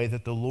same way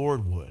that the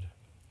Lord would?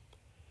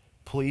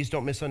 Please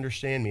don't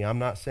misunderstand me. I'm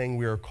not saying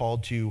we are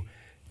called to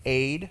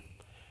aid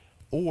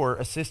or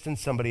assist in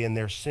somebody in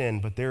their sin,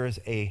 but there is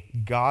a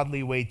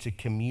godly way to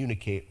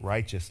communicate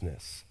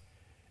righteousness,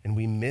 and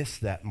we miss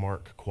that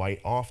mark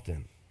quite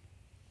often.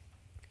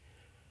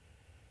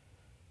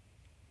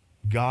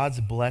 God's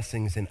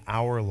blessings in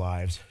our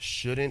lives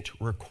shouldn't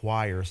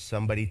require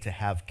somebody to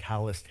have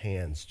calloused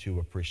hands to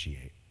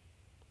appreciate.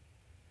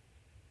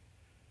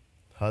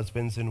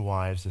 Husbands and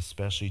wives,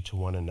 especially to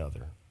one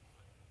another.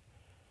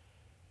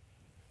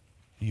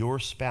 Your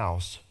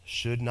spouse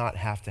should not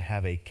have to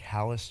have a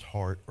calloused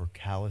heart or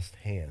calloused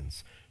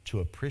hands to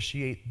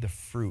appreciate the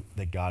fruit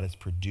that God is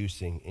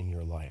producing in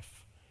your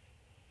life.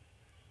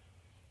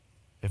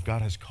 If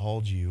God has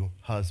called you,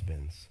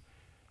 husbands,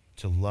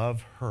 to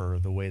love her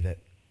the way that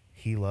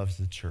he loves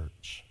the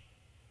church,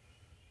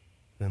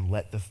 then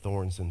let the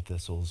thorns and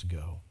thistles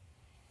go.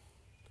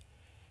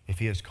 If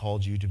he has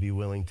called you to be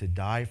willing to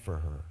die for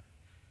her,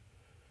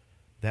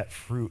 that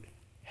fruit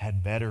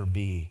had better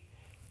be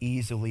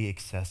easily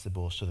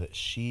accessible so that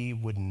she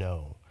would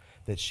know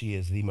that she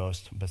is the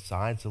most,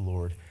 besides the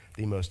Lord,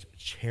 the most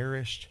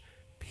cherished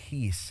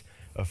piece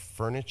of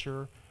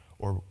furniture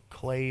or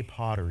clay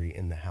pottery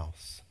in the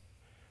house.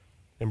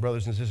 And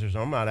brothers and sisters,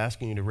 I'm not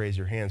asking you to raise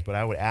your hands, but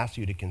I would ask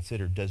you to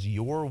consider, does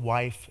your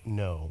wife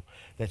know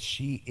that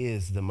she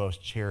is the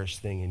most cherished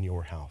thing in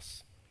your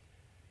house?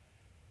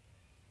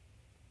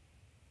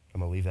 I'm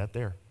going to leave that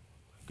there.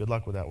 Good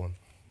luck with that one.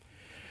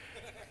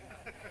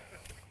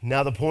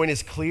 Now the point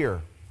is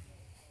clear.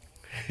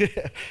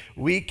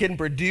 We can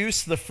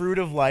produce the fruit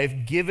of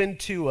life given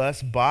to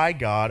us by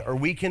God, or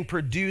we can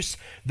produce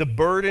the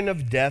burden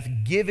of death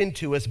given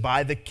to us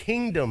by the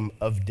kingdom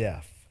of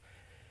death.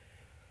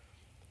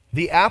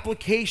 The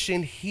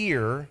application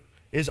here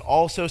is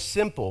also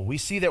simple. We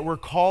see that we're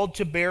called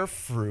to bear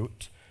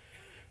fruit,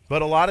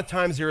 but a lot of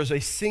times there is a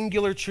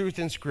singular truth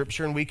in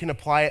Scripture, and we can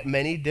apply it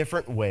many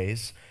different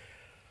ways.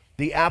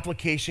 The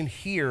application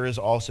here is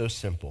also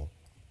simple.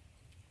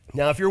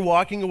 Now, if you're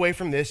walking away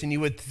from this and you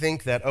would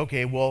think that,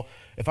 okay, well,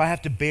 if I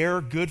have to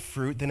bear good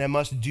fruit, then I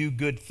must do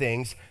good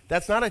things.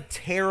 That's not a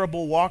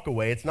terrible walk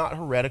away. It's not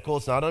heretical.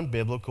 It's not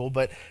unbiblical.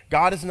 But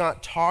God is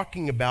not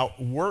talking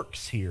about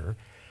works here.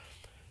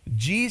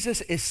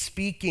 Jesus is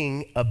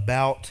speaking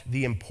about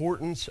the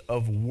importance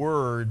of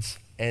words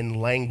and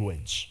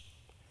language.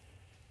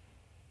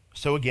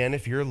 So again,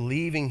 if you're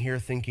leaving here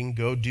thinking,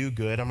 go do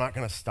good, I'm not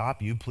going to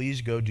stop you.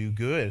 Please go do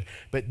good.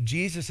 But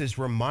Jesus is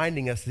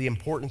reminding us the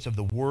importance of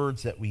the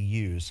words that we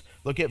use.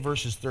 Look at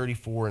verses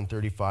 34 and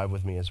 35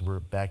 with me as we're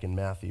back in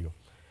Matthew.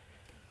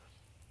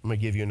 I'm going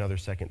to give you another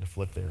second to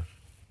flip there.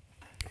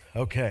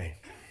 Okay.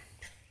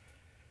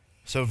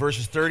 So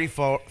verses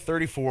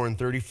 34 and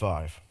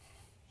 35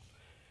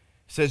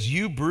 says,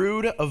 "You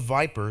brood of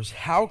vipers,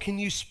 how can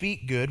you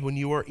speak good when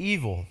you are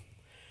evil?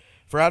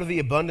 For out of the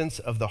abundance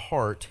of the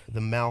heart,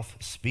 the mouth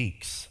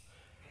speaks.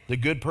 The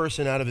good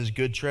person out of his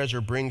good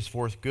treasure brings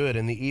forth good,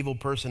 and the evil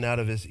person out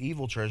of his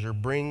evil treasure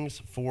brings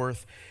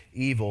forth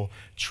evil."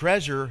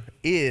 Treasure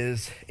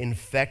is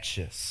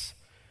infectious.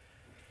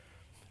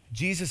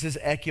 Jesus is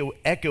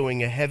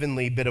echoing a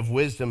heavenly bit of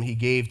wisdom he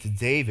gave to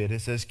David. It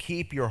says,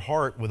 "Keep your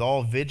heart with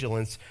all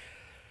vigilance,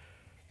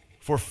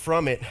 for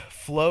from it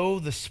flow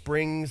the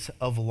springs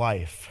of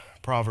life."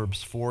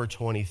 Proverbs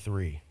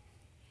 4:23.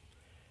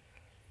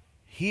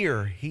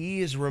 Here, he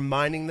is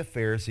reminding the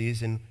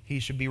Pharisees, and he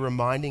should be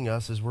reminding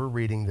us as we're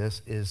reading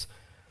this, is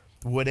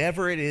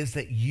whatever it is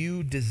that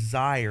you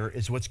desire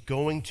is what's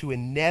going to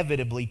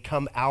inevitably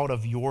come out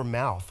of your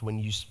mouth when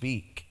you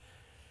speak.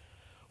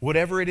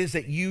 Whatever it is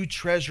that you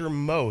treasure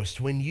most,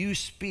 when you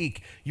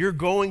speak, you're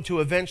going to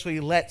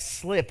eventually let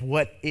slip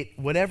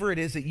whatever it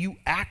is that you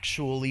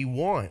actually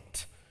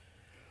want.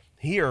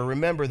 Here,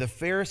 remember, the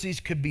Pharisees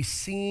could be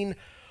seen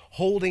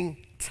holding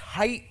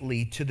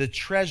tightly to the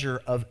treasure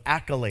of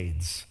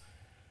accolades,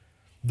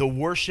 the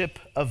worship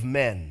of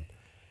men.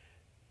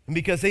 And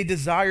because they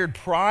desired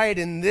pride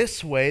in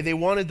this way, they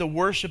wanted the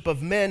worship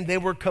of men, they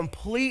were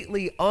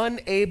completely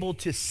unable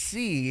to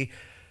see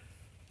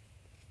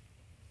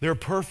their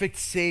perfect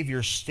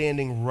Savior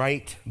standing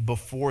right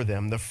before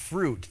them. The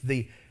fruit,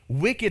 the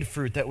wicked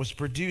fruit that was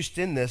produced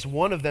in this,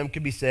 one of them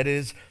could be said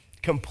is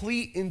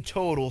complete and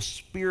total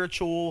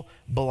spiritual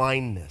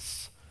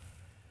blindness.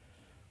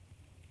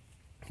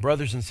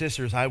 Brothers and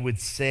sisters, I would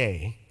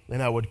say,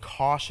 and I would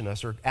caution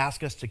us or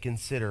ask us to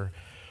consider,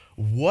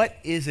 what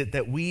is it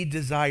that we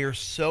desire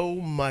so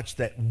much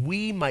that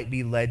we might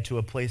be led to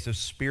a place of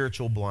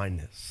spiritual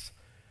blindness?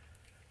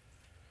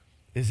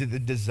 Is it the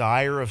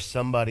desire of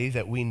somebody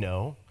that we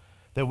know,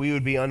 that we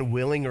would be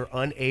unwilling or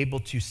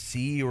unable to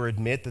see or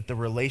admit that the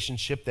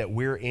relationship that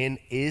we're in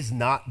is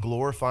not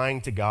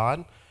glorifying to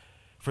God?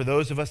 For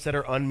those of us that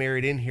are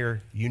unmarried in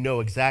here, you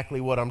know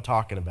exactly what I'm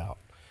talking about.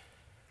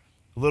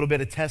 A little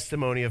bit of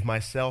testimony of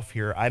myself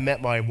here. I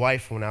met my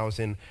wife when I was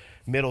in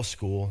middle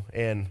school,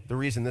 and the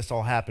reason this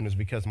all happened is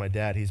because my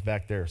dad, he's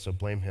back there, so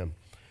blame him.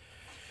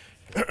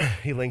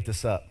 He linked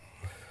us up.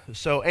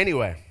 So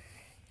anyway,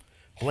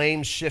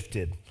 blame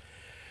shifted.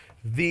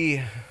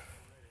 We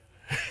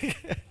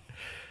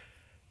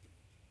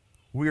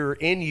were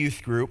in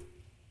youth group,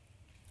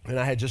 and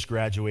I had just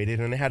graduated,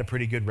 and I had a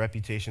pretty good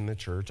reputation in the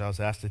church. I was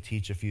asked to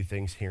teach a few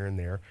things here and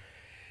there.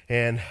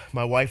 And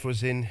my wife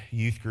was in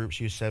youth group.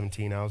 She was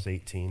 17, I was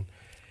 18.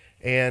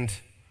 And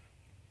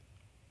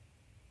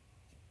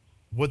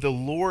what the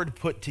Lord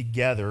put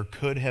together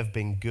could have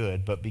been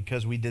good, but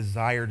because we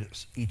desired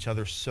each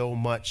other so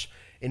much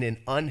in an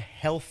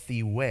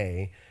unhealthy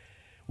way,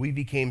 we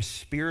became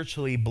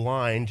spiritually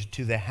blind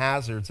to the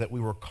hazards that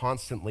we were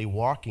constantly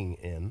walking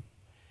in.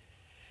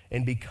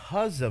 And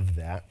because of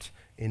that,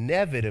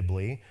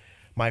 inevitably,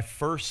 my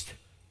first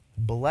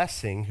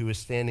blessing, who is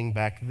standing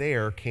back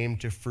there, came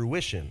to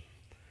fruition.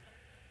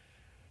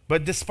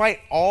 But despite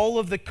all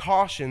of the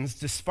cautions,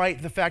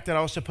 despite the fact that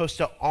I was supposed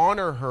to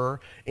honor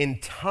her in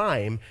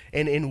time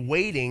and in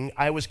waiting,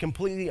 I was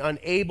completely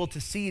unable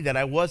to see that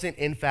I wasn't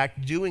in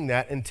fact doing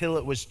that until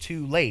it was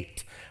too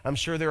late. I'm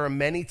sure there are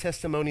many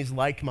testimonies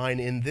like mine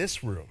in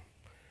this room.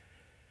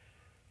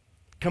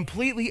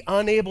 Completely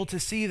unable to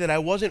see that I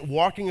wasn't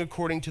walking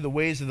according to the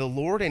ways of the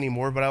Lord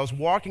anymore, but I was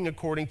walking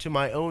according to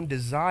my own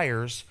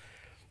desires.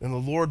 And the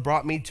Lord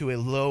brought me to a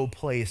low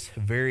place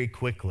very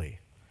quickly.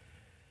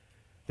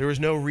 There was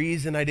no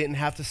reason I didn't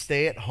have to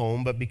stay at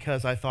home, but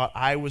because I thought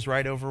I was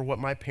right over what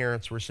my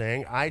parents were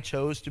saying, I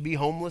chose to be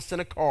homeless in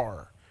a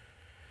car.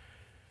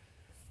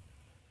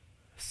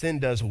 Sin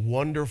does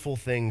wonderful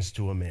things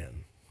to a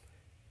man.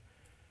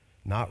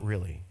 Not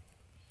really.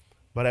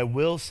 But I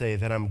will say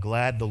that I'm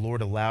glad the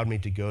Lord allowed me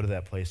to go to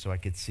that place so I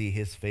could see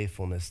his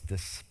faithfulness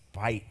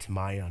despite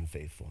my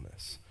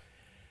unfaithfulness.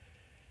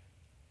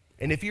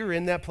 And if you're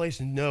in that place,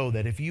 know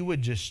that if you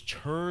would just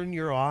turn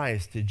your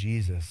eyes to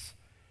Jesus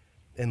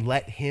and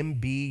let him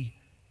be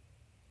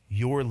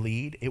your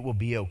lead, it will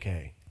be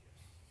okay.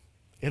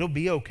 It'll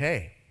be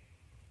okay.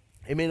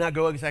 It may not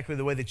go exactly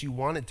the way that you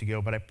want it to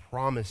go, but I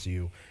promise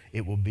you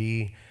it will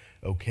be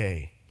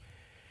okay.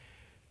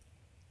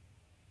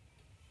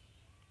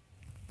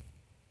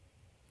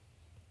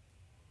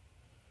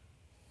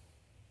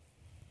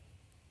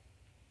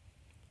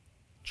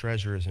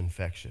 treasure is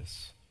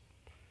infectious.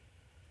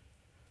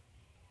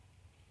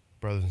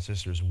 Brothers and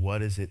sisters,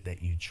 what is it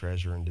that you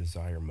treasure and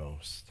desire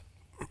most?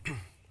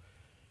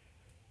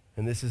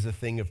 And this is a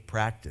thing of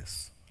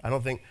practice. I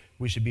don't think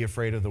we should be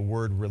afraid of the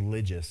word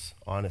religious,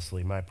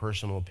 honestly. My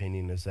personal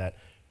opinion is that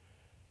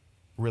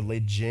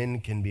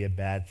religion can be a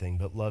bad thing,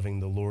 but loving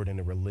the Lord in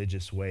a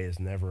religious way is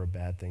never a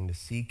bad thing. To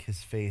seek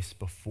his face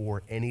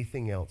before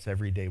anything else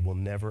every day will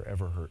never,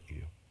 ever hurt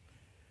you.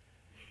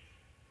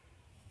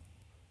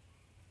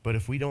 But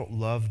if we don't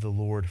love the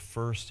Lord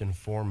first and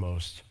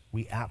foremost,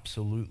 we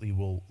absolutely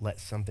will let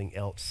something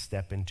else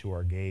step into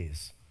our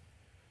gaze.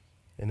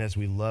 And as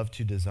we love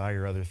to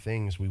desire other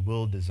things, we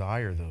will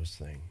desire those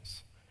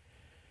things.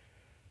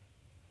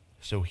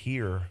 So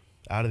here,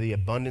 out of the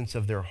abundance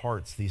of their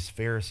hearts, these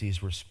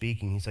Pharisees were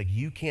speaking. He's like,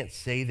 you can't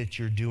say that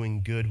you're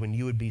doing good when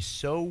you would be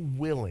so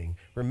willing.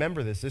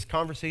 Remember this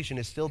conversation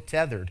is still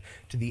tethered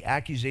to the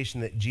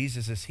accusation that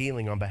Jesus is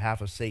healing on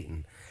behalf of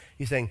Satan.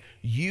 He's saying,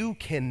 you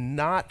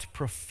cannot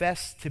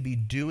profess to be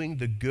doing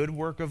the good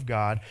work of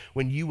God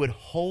when you would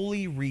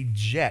wholly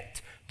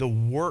reject the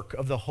work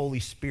of the Holy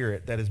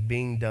Spirit that is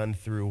being done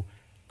through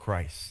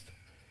Christ.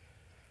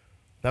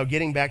 Now,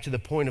 getting back to the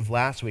point of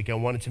last week, I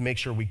wanted to make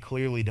sure we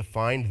clearly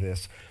defined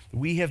this.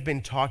 We have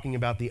been talking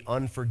about the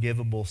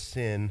unforgivable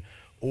sin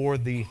or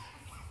the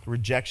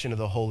rejection of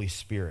the Holy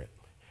Spirit.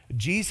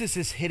 Jesus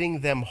is hitting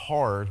them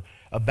hard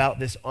about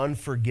this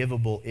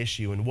unforgivable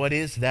issue. And what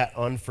is that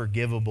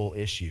unforgivable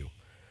issue?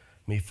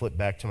 Let me flip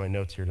back to my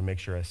notes here to make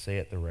sure I say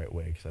it the right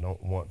way, because I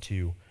don't want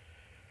to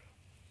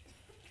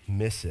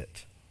miss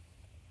it.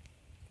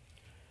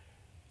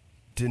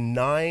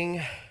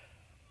 Denying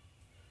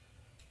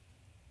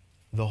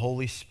the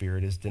Holy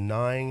Spirit is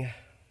denying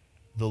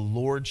the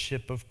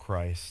lordship of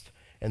Christ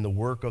and the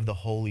work of the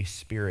Holy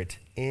Spirit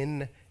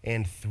in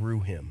and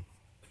through him.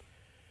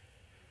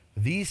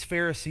 These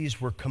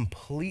Pharisees were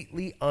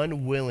completely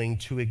unwilling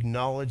to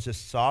acknowledge the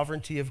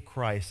sovereignty of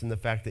Christ and the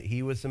fact that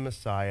he was the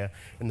Messiah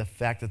and the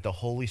fact that the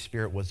Holy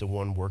Spirit was the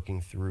one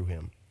working through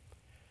him.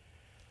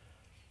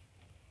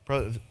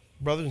 Brothers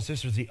and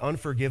sisters, the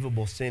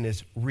unforgivable sin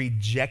is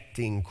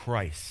rejecting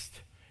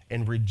Christ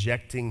and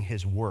rejecting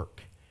his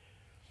work.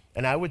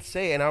 And I would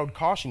say, and I would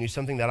caution you,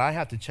 something that I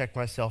have to check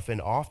myself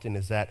in often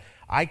is that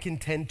I can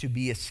tend to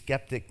be a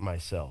skeptic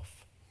myself.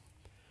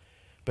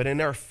 But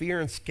in our fear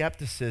and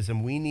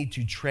skepticism, we need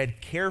to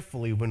tread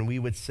carefully when we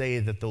would say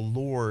that the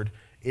Lord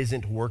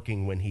isn't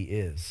working when he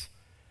is.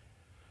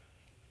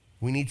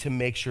 We need to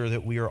make sure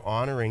that we are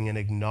honoring and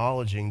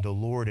acknowledging the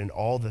Lord in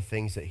all the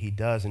things that he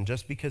does. And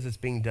just because it's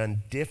being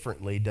done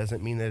differently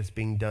doesn't mean that it's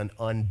being done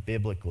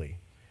unbiblically.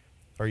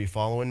 Are you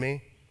following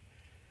me?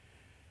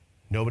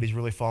 Nobody's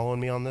really following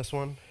me on this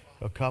one?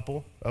 A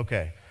couple?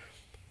 Okay.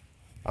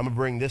 I'm going to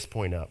bring this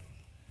point up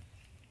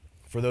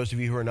for those of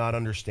you who are not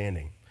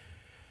understanding.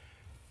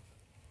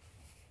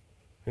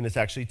 And it's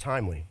actually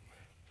timely.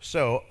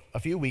 So, a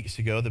few weeks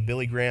ago, the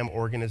Billy Graham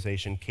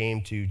organization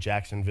came to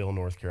Jacksonville,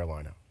 North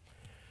Carolina.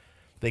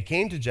 They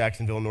came to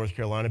Jacksonville, North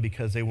Carolina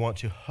because they want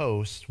to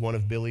host one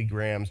of Billy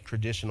Graham's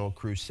traditional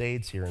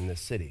crusades here in this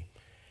city.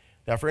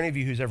 Now, for any of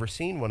you who's ever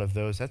seen one of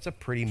those, that's a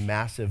pretty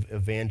massive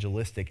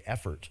evangelistic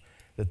effort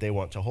that they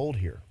want to hold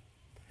here.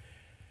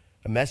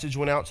 A message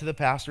went out to the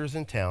pastors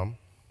in town.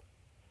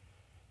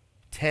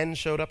 10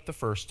 showed up the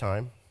first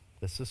time.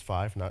 This is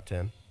 5, not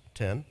 10.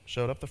 10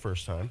 showed up the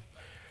first time.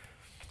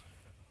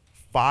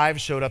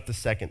 5 showed up the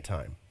second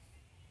time.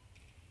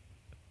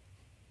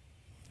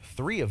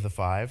 4 of the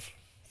 5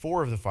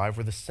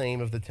 were the same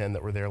of the 10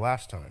 that were there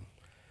last time.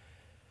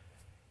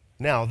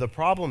 Now, the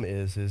problem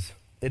is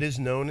it is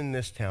known in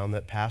this town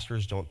that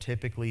pastors don't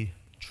typically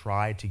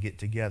try to get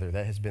together.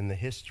 That has been the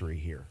history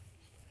here.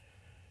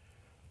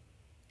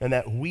 And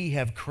that we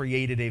have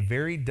created a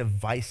very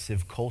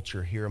divisive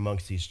culture here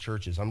amongst these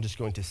churches. I'm just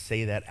going to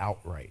say that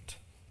outright.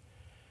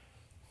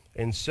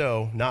 And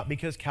so, not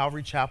because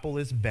Calvary Chapel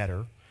is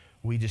better,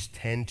 we just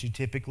tend to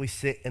typically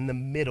sit in the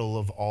middle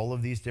of all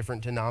of these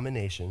different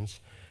denominations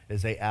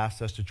as they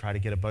ask us to try to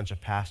get a bunch of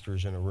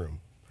pastors in a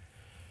room.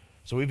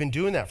 So we've been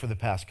doing that for the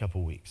past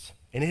couple weeks.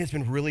 And it has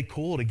been really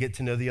cool to get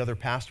to know the other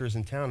pastors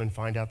in town and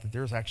find out that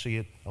there's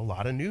actually a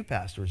lot of new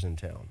pastors in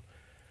town.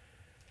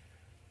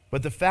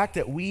 But the fact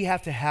that we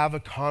have to have a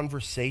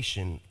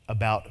conversation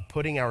about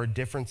putting our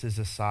differences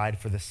aside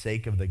for the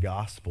sake of the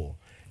gospel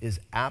is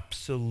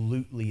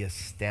absolutely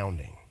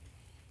astounding.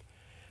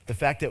 The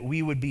fact that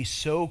we would be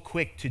so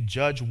quick to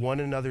judge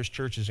one another's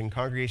churches and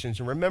congregations.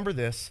 And remember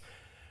this,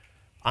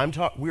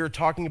 we are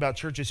talking about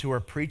churches who are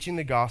preaching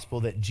the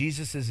gospel that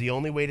Jesus is the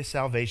only way to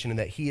salvation and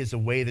that he is the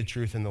way, the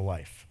truth, and the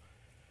life.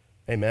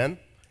 Amen?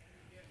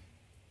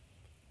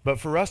 But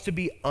for us to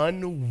be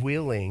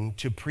unwilling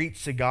to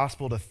preach the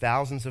gospel to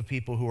thousands of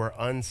people who are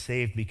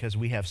unsaved because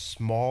we have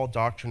small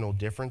doctrinal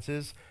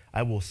differences,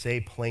 I will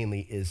say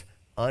plainly, is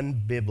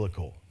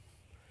unbiblical.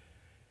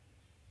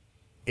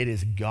 It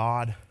is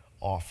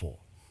God-awful.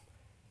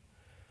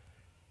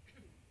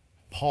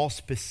 Paul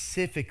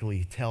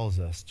specifically tells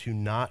us to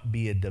not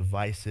be a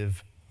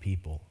divisive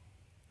people.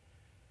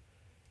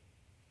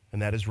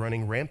 and that is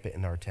running rampant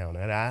in our town.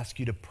 I'd ask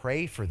you to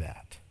pray for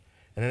that.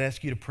 And I'd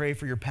ask you to pray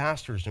for your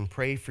pastors and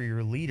pray for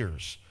your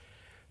leaders,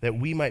 that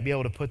we might be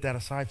able to put that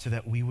aside so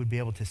that we would be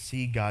able to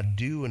see God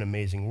do an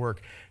amazing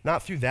work,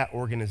 not through that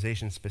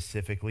organization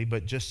specifically,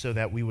 but just so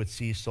that we would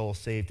see souls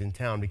saved in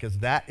town, because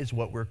that is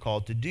what we're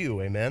called to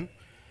do, amen?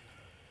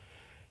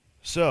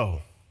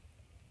 So,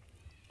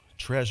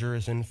 treasure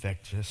is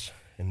infectious,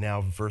 and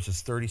now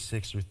verses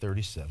 36 through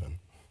 37. It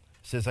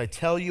says, I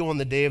tell you, on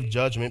the day of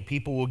judgment,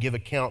 people will give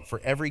account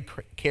for every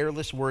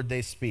careless word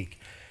they speak.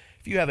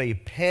 If you have a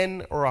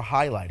pen or a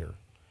highlighter,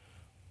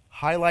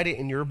 highlight it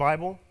in your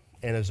Bible,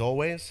 and as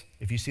always,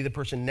 if you see the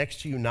person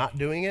next to you not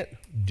doing it,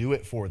 do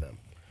it for them.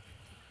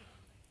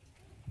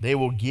 They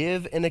will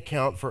give an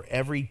account for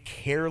every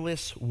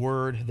careless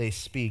word they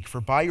speak. For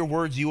by your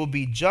words you will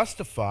be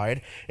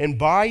justified, and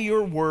by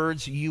your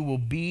words you will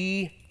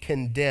be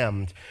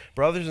condemned.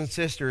 Brothers and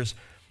sisters,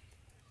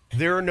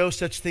 there are no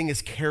such thing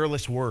as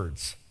careless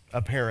words,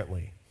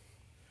 apparently.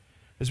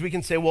 As we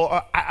can say,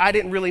 well, I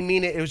didn't really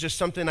mean it. It was just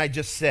something I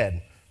just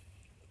said.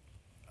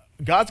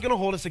 God's going to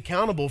hold us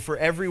accountable for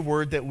every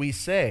word that we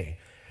say.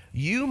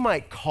 You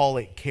might call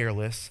it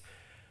careless,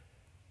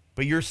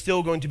 but you're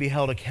still going to be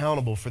held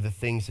accountable for the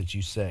things that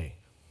you say.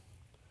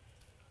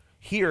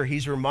 Here,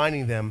 he's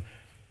reminding them,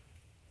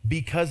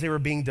 because they were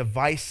being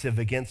divisive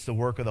against the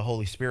work of the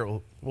Holy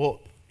Spirit. Well,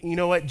 you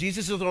know what?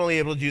 Jesus is only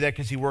able to do that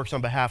because he works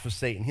on behalf of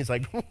Satan. He's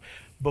like,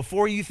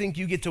 before you think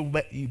you get to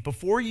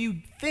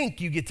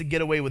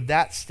get away with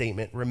that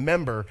statement,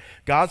 remember,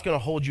 God's going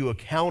to hold you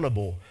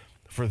accountable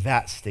for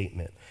that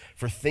statement,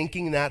 for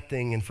thinking that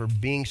thing and for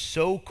being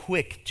so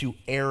quick to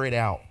air it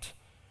out.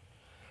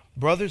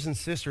 Brothers and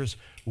sisters,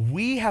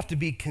 we have to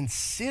be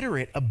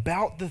considerate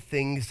about the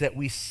things that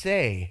we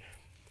say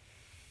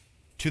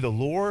to the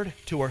Lord,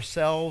 to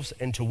ourselves,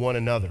 and to one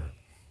another.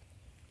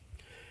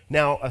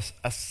 Now,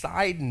 a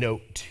side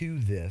note to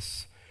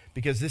this,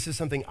 because this is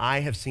something I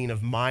have seen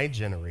of my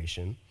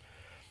generation,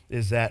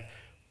 is that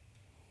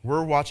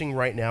we're watching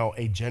right now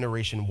a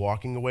generation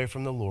walking away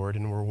from the Lord,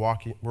 and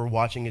we're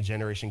watching a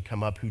generation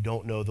come up who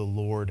don't know the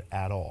Lord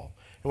at all.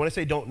 And when I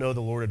say don't know the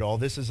Lord at all,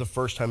 this is the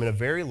first time in a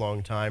very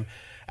long time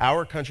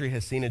our country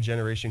has seen a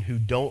generation who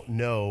don't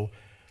know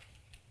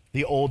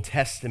the Old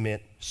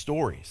Testament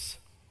stories.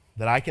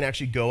 That I can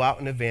actually go out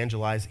and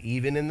evangelize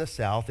even in the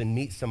South and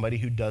meet somebody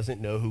who doesn't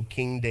know who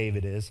King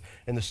David is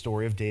and the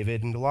story of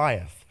David and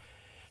Goliath.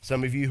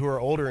 Some of you who are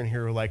older in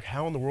here are like,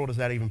 how in the world is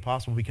that even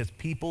possible? Because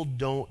people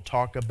don't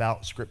talk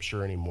about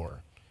Scripture anymore,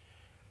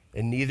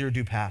 and neither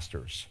do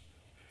pastors.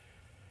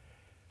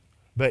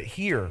 But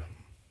here,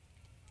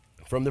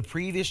 from the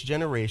previous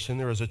generation,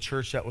 there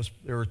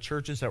were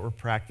churches that were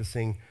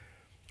practicing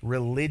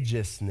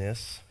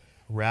religiousness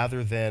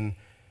rather than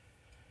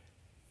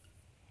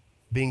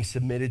being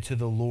submitted to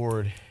the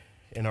Lord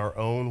in our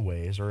own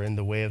ways or in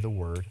the way of the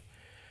word,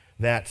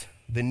 that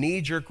the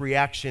knee-jerk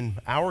reaction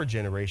our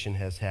generation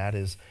has had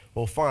is,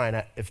 well,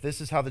 fine, if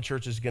this is how the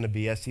church is going to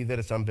be, I see that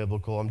it's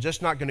unbiblical. I'm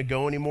just not going to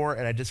go anymore,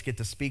 and I just get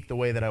to speak the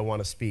way that I want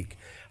to speak.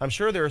 I'm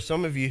sure there are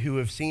some of you who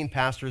have seen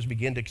pastors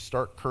begin to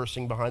start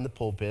cursing behind the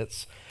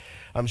pulpits.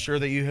 I'm sure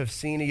that you have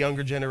seen a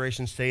younger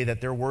generation say that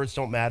their words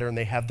don't matter, and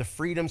they have the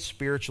freedom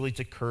spiritually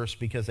to curse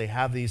because they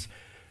have these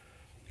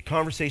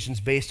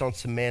conversations based on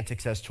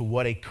semantics as to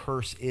what a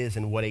curse is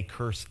and what a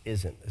curse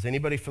isn't. Is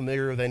anybody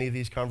familiar with any of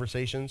these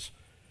conversations?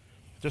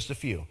 Just a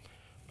few.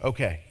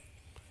 Okay.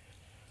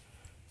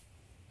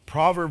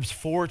 Proverbs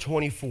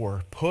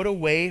 4:24, put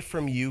away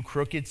from you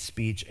crooked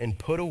speech and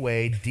put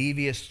away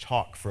devious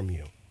talk from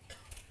you.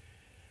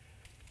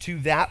 To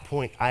that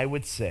point, I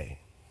would say,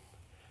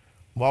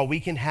 while we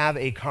can have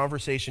a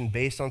conversation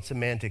based on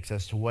semantics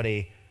as to what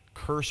a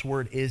curse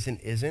word is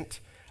and isn't,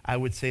 I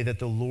would say that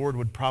the Lord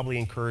would probably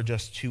encourage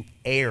us to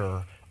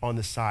err on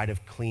the side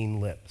of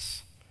clean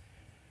lips.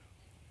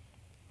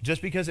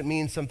 Just because it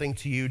means something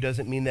to you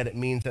doesn't mean that it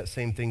means that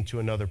same thing to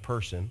another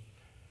person.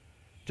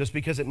 Just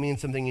because it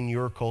means something in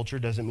your culture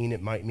doesn't mean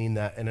it might mean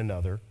that in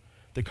another.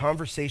 The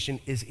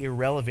conversation is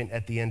irrelevant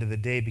at the end of the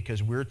day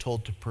because we're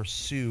told to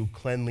pursue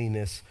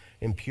cleanliness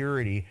and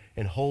purity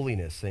and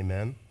holiness,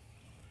 amen?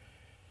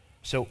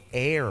 So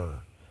err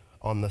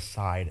on the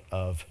side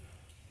of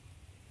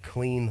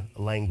clean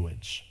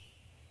language.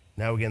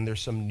 Now again,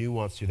 there's some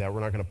nuance to that. We're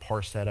not going to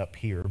parse that up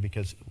here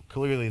because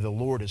clearly the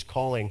Lord is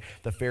calling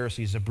the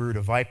Pharisees a brood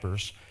of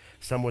vipers.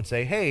 Some would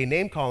say, hey,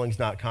 name calling's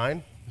not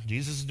kind.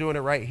 Jesus is doing it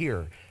right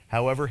here.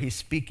 However, he's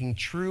speaking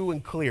true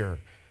and clear.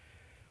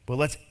 But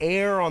let's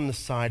err on the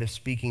side of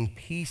speaking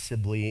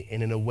peaceably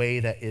and in a way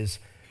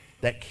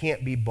that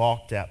can't be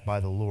balked at by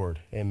the Lord.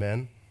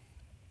 Amen?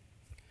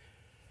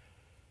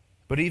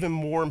 But even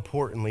more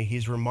importantly,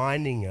 he's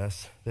reminding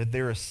us that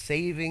there is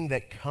saving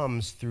that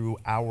comes through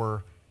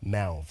our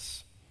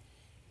mouths.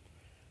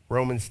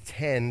 Romans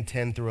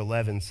 10:10 through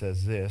 11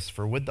 says this,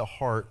 for with the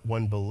heart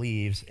one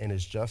believes and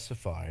is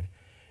justified,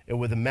 and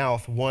with the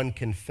mouth one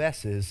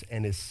confesses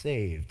and is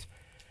saved.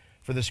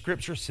 For the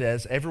scripture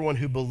says, everyone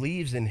who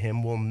believes in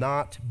him will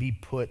not be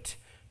put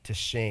to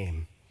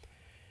shame.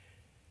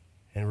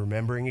 And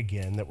remembering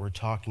again that we're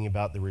talking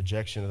about the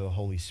rejection of the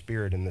Holy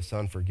Spirit and this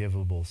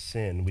unforgivable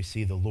sin, we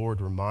see the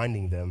Lord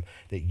reminding them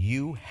that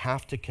you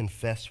have to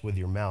confess with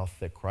your mouth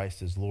that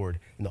Christ is Lord,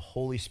 and the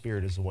Holy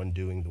Spirit is the one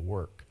doing the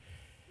work.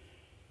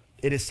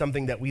 It is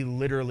something that we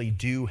literally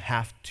do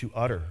have to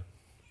utter.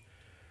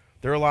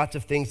 There are lots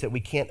of things that we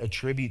can't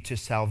attribute to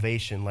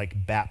salvation,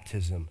 like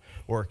baptism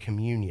or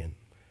communion.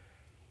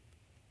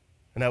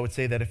 And I would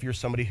say that if you're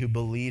somebody who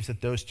believes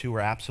that those two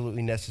are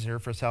absolutely necessary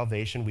for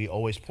salvation, we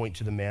always point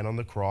to the man on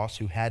the cross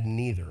who had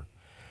neither.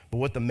 But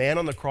what the man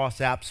on the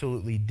cross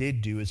absolutely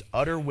did do is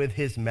utter with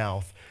his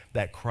mouth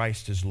that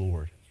Christ is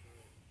Lord.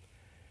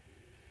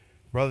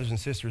 Brothers and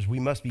sisters, we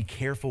must be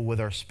careful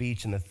with our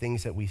speech and the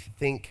things that we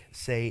think,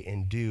 say,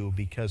 and do,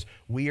 because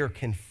we are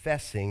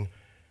confessing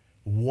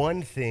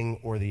one thing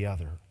or the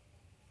other.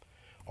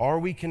 Are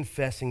we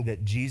confessing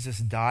that Jesus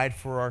died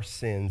for our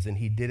sins and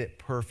he did it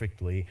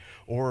perfectly,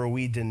 or are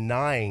we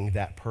denying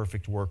that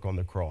perfect work on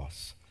the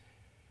cross?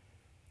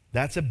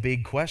 That's a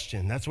big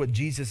question. That's what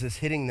Jesus is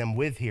hitting them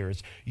with here.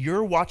 Is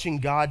you're watching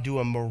God do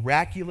a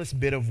miraculous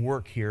bit of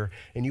work here,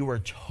 and you are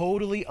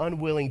totally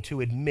unwilling to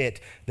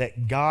admit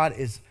that God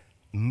is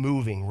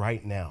moving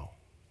right now.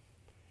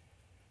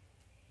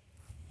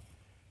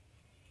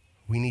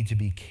 We need to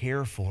be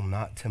careful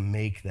not to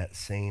make that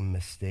same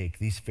mistake.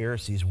 These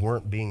Pharisees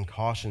weren't being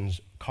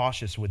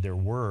cautious with their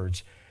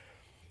words,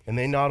 and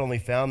they not only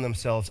found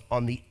themselves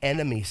on the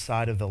enemy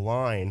side of the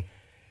line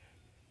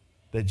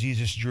that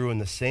Jesus drew in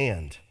the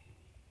sand,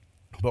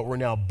 but were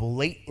now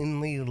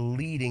blatantly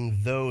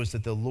leading those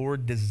that the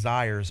Lord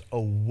desires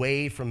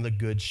away from the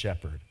Good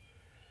Shepherd.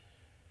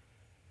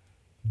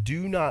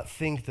 Do not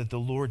think that the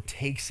Lord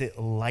takes it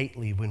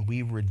lightly when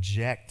we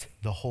reject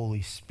the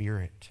Holy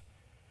Spirit.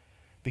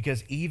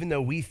 Because even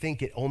though we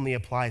think it only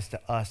applies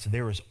to us,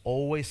 there is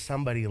always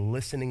somebody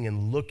listening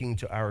and looking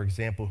to our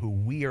example who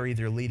we are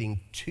either leading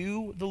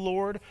to the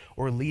Lord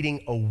or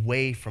leading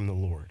away from the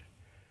Lord.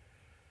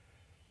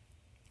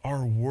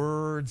 Our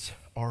words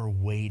are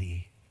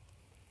weighty.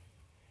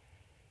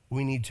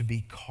 We need to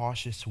be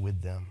cautious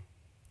with them.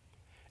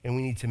 And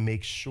we need to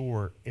make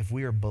sure, if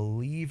we are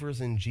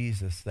believers in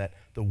Jesus, that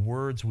the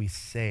words we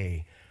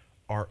say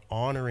are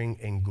honoring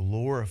and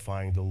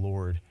glorifying the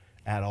Lord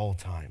at all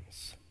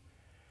times.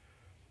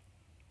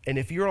 And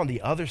if you're on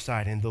the other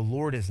side and the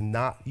Lord is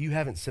not, you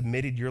haven't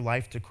submitted your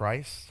life to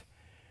Christ,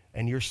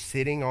 and you're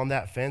sitting on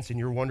that fence and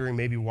you're wondering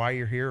maybe why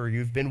you're here, or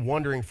you've been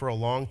wondering for a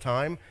long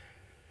time,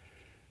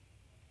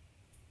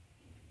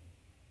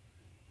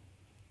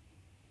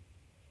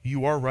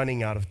 you are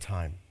running out of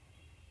time.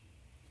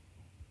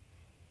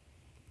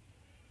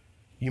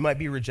 You might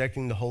be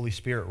rejecting the Holy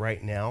Spirit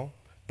right now,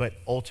 but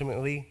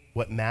ultimately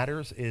what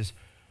matters is,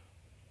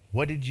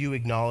 what did you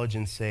acknowledge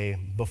and say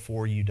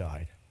before you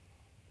died?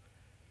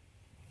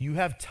 You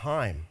have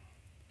time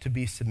to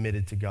be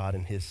submitted to God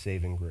and his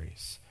saving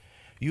grace.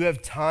 You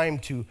have time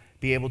to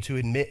be able to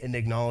admit and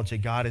acknowledge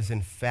that God is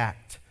in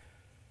fact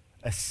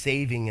a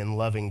saving and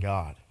loving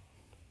God.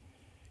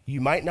 You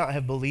might not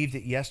have believed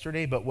it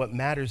yesterday, but what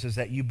matters is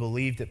that you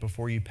believed it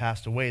before you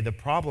passed away. The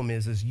problem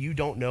is you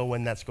don't know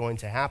when that's going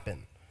to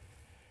happen.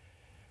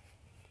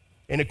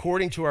 And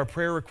according to our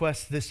prayer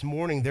requests this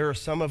morning, there are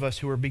some of us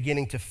who are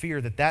beginning to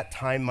fear that that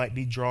time might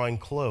be drawing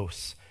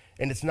close.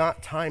 And it's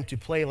not time to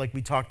play like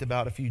we talked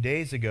about a few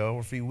days ago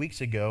or a few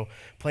weeks ago,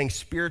 playing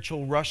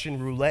spiritual Russian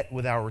roulette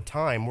with our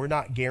time. We're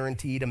not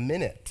guaranteed a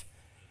minute.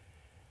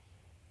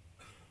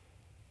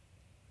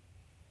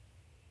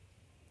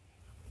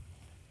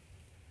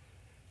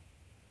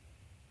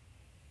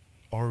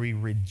 Are we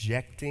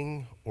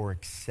rejecting or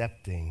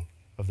accepting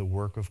of the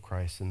work of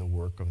Christ and the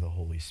work of the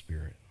Holy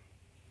Spirit?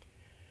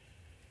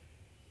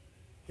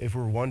 If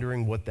we're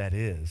wondering what that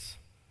is,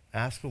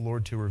 ask the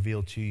Lord to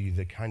reveal to you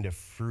the kind of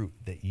fruit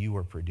that you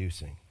are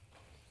producing.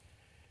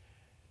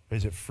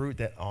 Is it fruit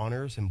that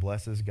honors and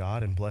blesses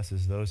God and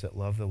blesses those that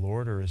love the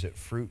Lord, or is it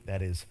fruit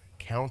that is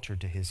counter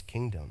to his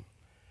kingdom?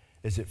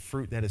 Is it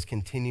fruit that is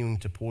continuing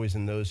to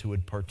poison those who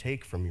would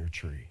partake from your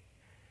tree?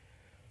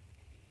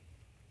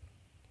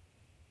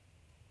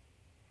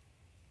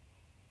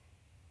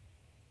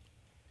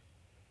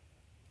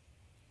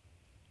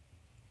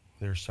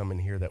 There's some in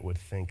here that would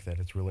think that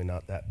it's really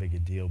not that big a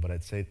deal, but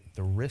I'd say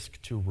the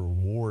risk to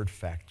reward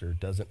factor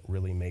doesn't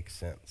really make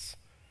sense.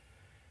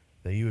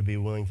 That you would be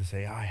willing to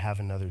say, I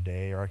have another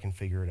day, or I can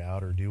figure it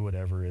out, or do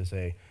whatever is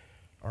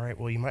all right,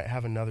 well, you might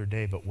have another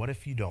day, but what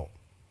if you don't?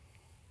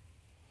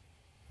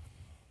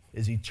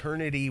 Is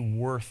eternity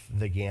worth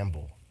the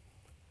gamble?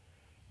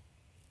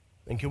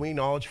 And can we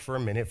acknowledge for a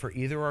minute, for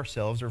either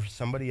ourselves or for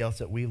somebody else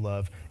that we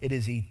love, it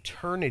is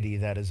eternity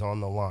that is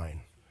on the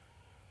line.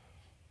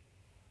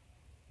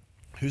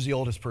 Who's the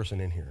oldest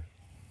person in here?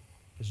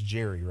 It's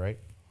Jerry, right?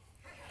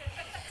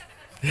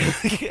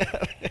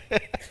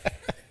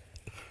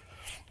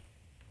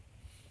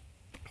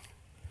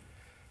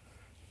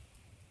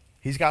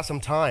 He's got some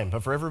time,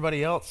 but for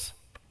everybody else,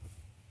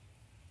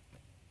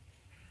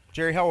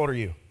 Jerry, how old are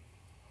you?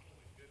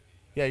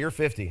 Yeah, you're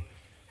 50.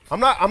 I'm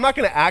not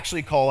going to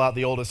actually call out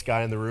the oldest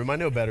guy in the room. I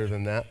know better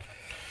than that.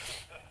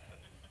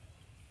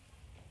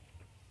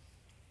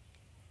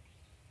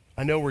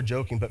 I know we're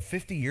joking, but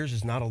 50 years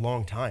is not a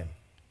long time.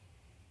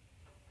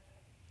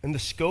 In the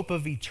scope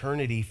of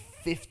eternity,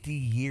 50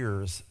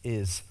 years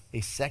is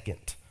a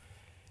second.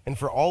 And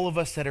for all of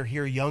us that are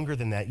here younger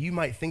than that, you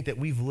might think that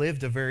we've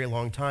lived a very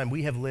long time.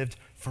 We have lived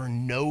for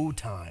no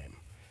time.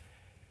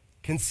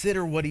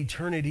 Consider what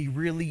eternity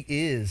really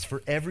is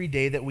for every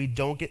day that we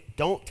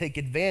don't take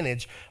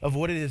advantage of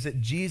what it is that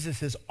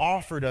Jesus has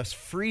offered us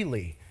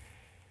freely.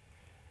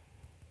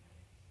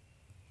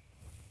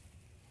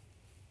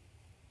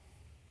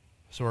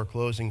 So our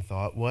closing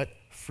thought, what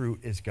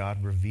fruit is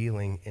God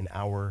revealing in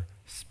our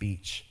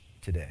speech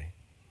today?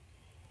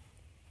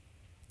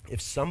 If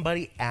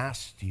somebody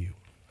asked you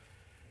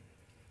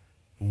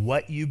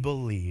what you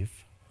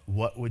believe,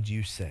 what would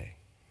you say?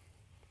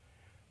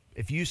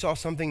 If you saw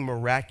something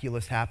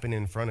miraculous happen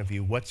in front of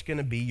you, what's going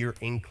to be your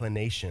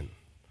inclination?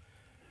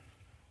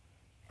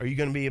 Are you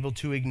going to be able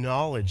to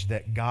acknowledge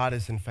that God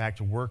is in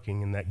fact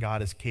working and that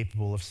God is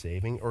capable of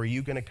saving? Or are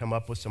you going to come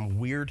up with some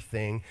weird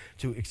thing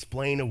to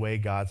explain away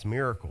God's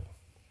miracle?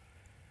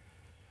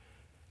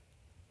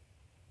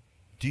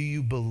 Do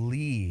you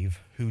believe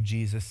who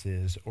Jesus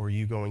is, or are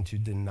you going to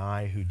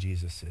deny who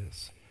Jesus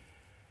is?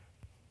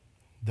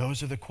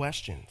 Those are the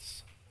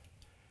questions.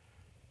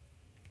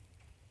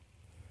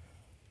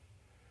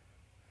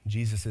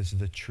 Jesus is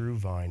the true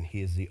vine.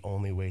 He is the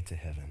only way to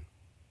heaven.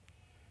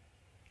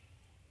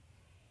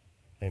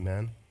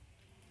 Amen?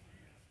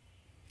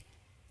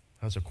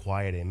 That was a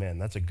quiet amen.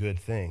 That's a good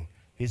thing.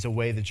 He's the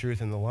way, the truth,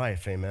 and the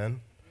life.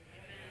 Amen?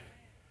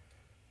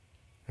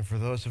 And for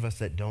those of us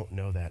that don't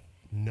know that,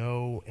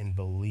 know and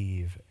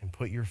believe and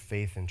put your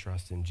faith and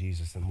trust in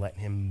Jesus and let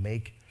him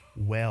make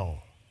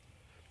well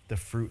the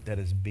fruit that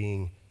is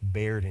being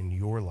bared in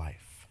your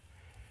life.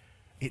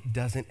 It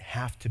doesn't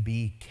have to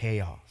be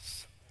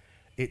chaos.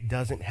 It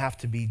doesn't have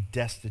to be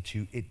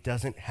destitute. It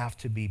doesn't have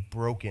to be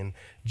broken.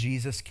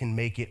 Jesus can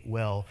make it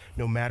well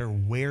no matter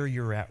where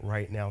you're at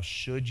right now,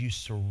 should you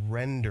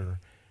surrender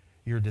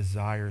your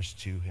desires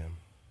to him.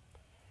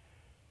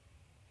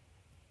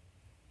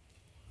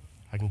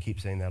 I can keep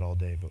saying that all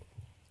day, but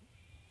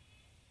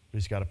we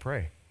just got to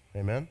pray.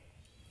 Amen?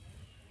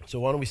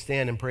 So why don't we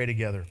stand and pray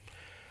together?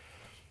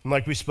 And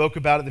like we spoke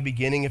about at the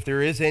beginning, if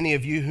there is any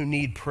of you who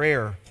need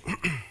prayer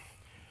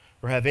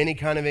or have any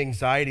kind of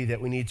anxiety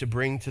that we need to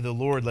bring to the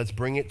Lord, let's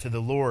bring it to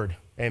the Lord.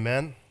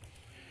 Amen?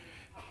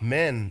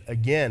 Men,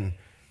 again,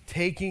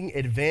 taking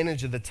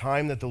advantage of the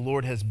time that the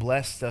Lord has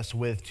blessed us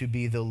with to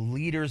be the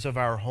leaders of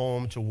our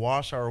home, to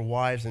wash our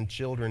wives and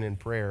children in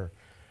prayer.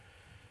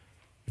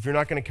 If you're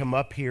not going to come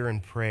up here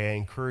and pray, I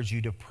encourage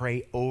you to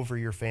pray over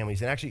your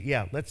families. And actually,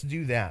 yeah, let's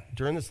do that.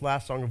 During this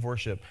last song of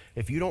worship,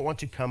 if you don't want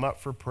to come up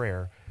for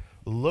prayer,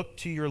 look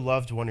to your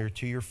loved one or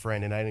to your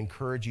friend, and I'd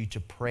encourage you to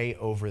pray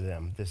over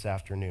them this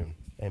afternoon.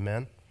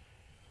 Amen?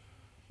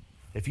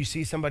 If you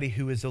see somebody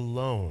who is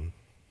alone,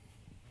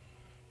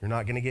 you're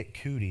not going to get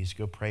cooties,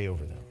 go pray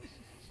over them.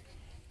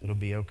 It'll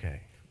be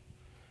okay.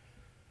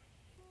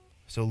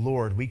 So,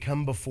 Lord, we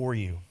come before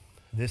you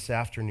this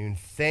afternoon,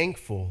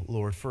 thankful,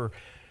 Lord, for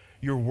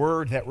your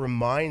word that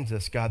reminds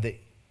us, God, that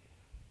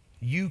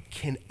you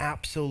can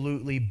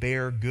absolutely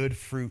bear good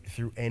fruit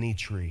through any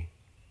tree.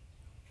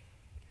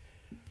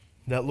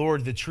 That,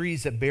 Lord, the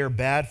trees that bear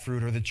bad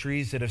fruit are the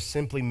trees that have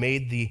simply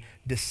made the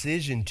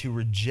decision to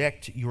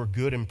reject your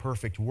good and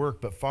perfect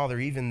work. But, Father,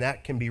 even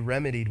that can be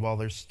remedied while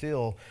there's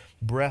still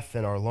breath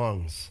in our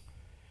lungs.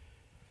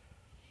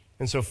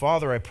 And so,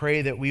 Father, I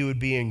pray that we would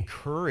be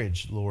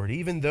encouraged, Lord,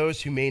 even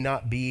those who may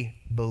not be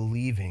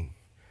believing,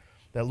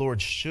 that,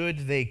 Lord,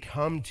 should they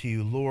come to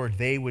you, Lord,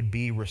 they would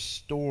be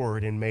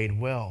restored and made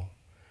well.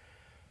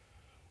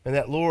 And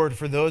that, Lord,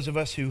 for those of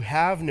us who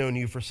have known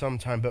you for some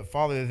time, but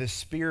Father, this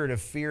spirit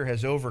of fear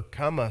has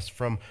overcome us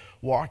from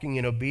walking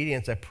in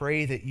obedience, I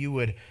pray that you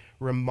would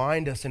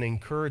remind us and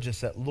encourage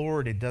us that,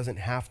 Lord, it doesn't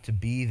have to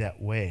be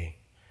that way.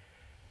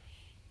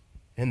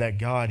 And that,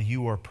 God,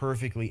 you are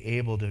perfectly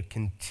able to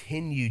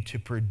continue to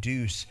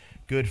produce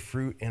good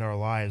fruit in our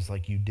lives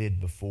like you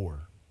did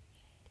before.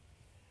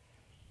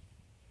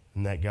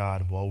 And that,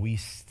 God, while we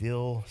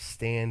still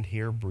stand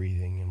here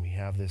breathing and we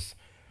have this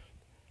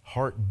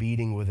heart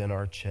beating within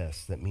our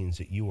chest, that means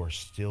that you are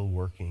still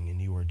working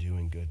and you are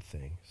doing good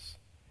things.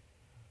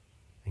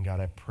 And God,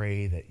 I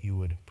pray that you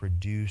would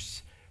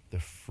produce the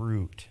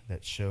fruit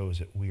that shows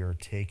that we are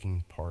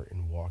taking part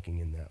in walking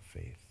in that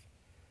faith.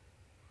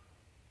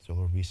 So,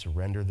 Lord, we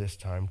surrender this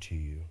time to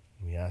you.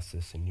 We ask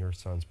this in your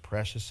Son's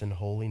precious and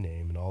holy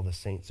name, and all the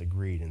saints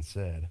agreed and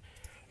said,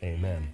 amen.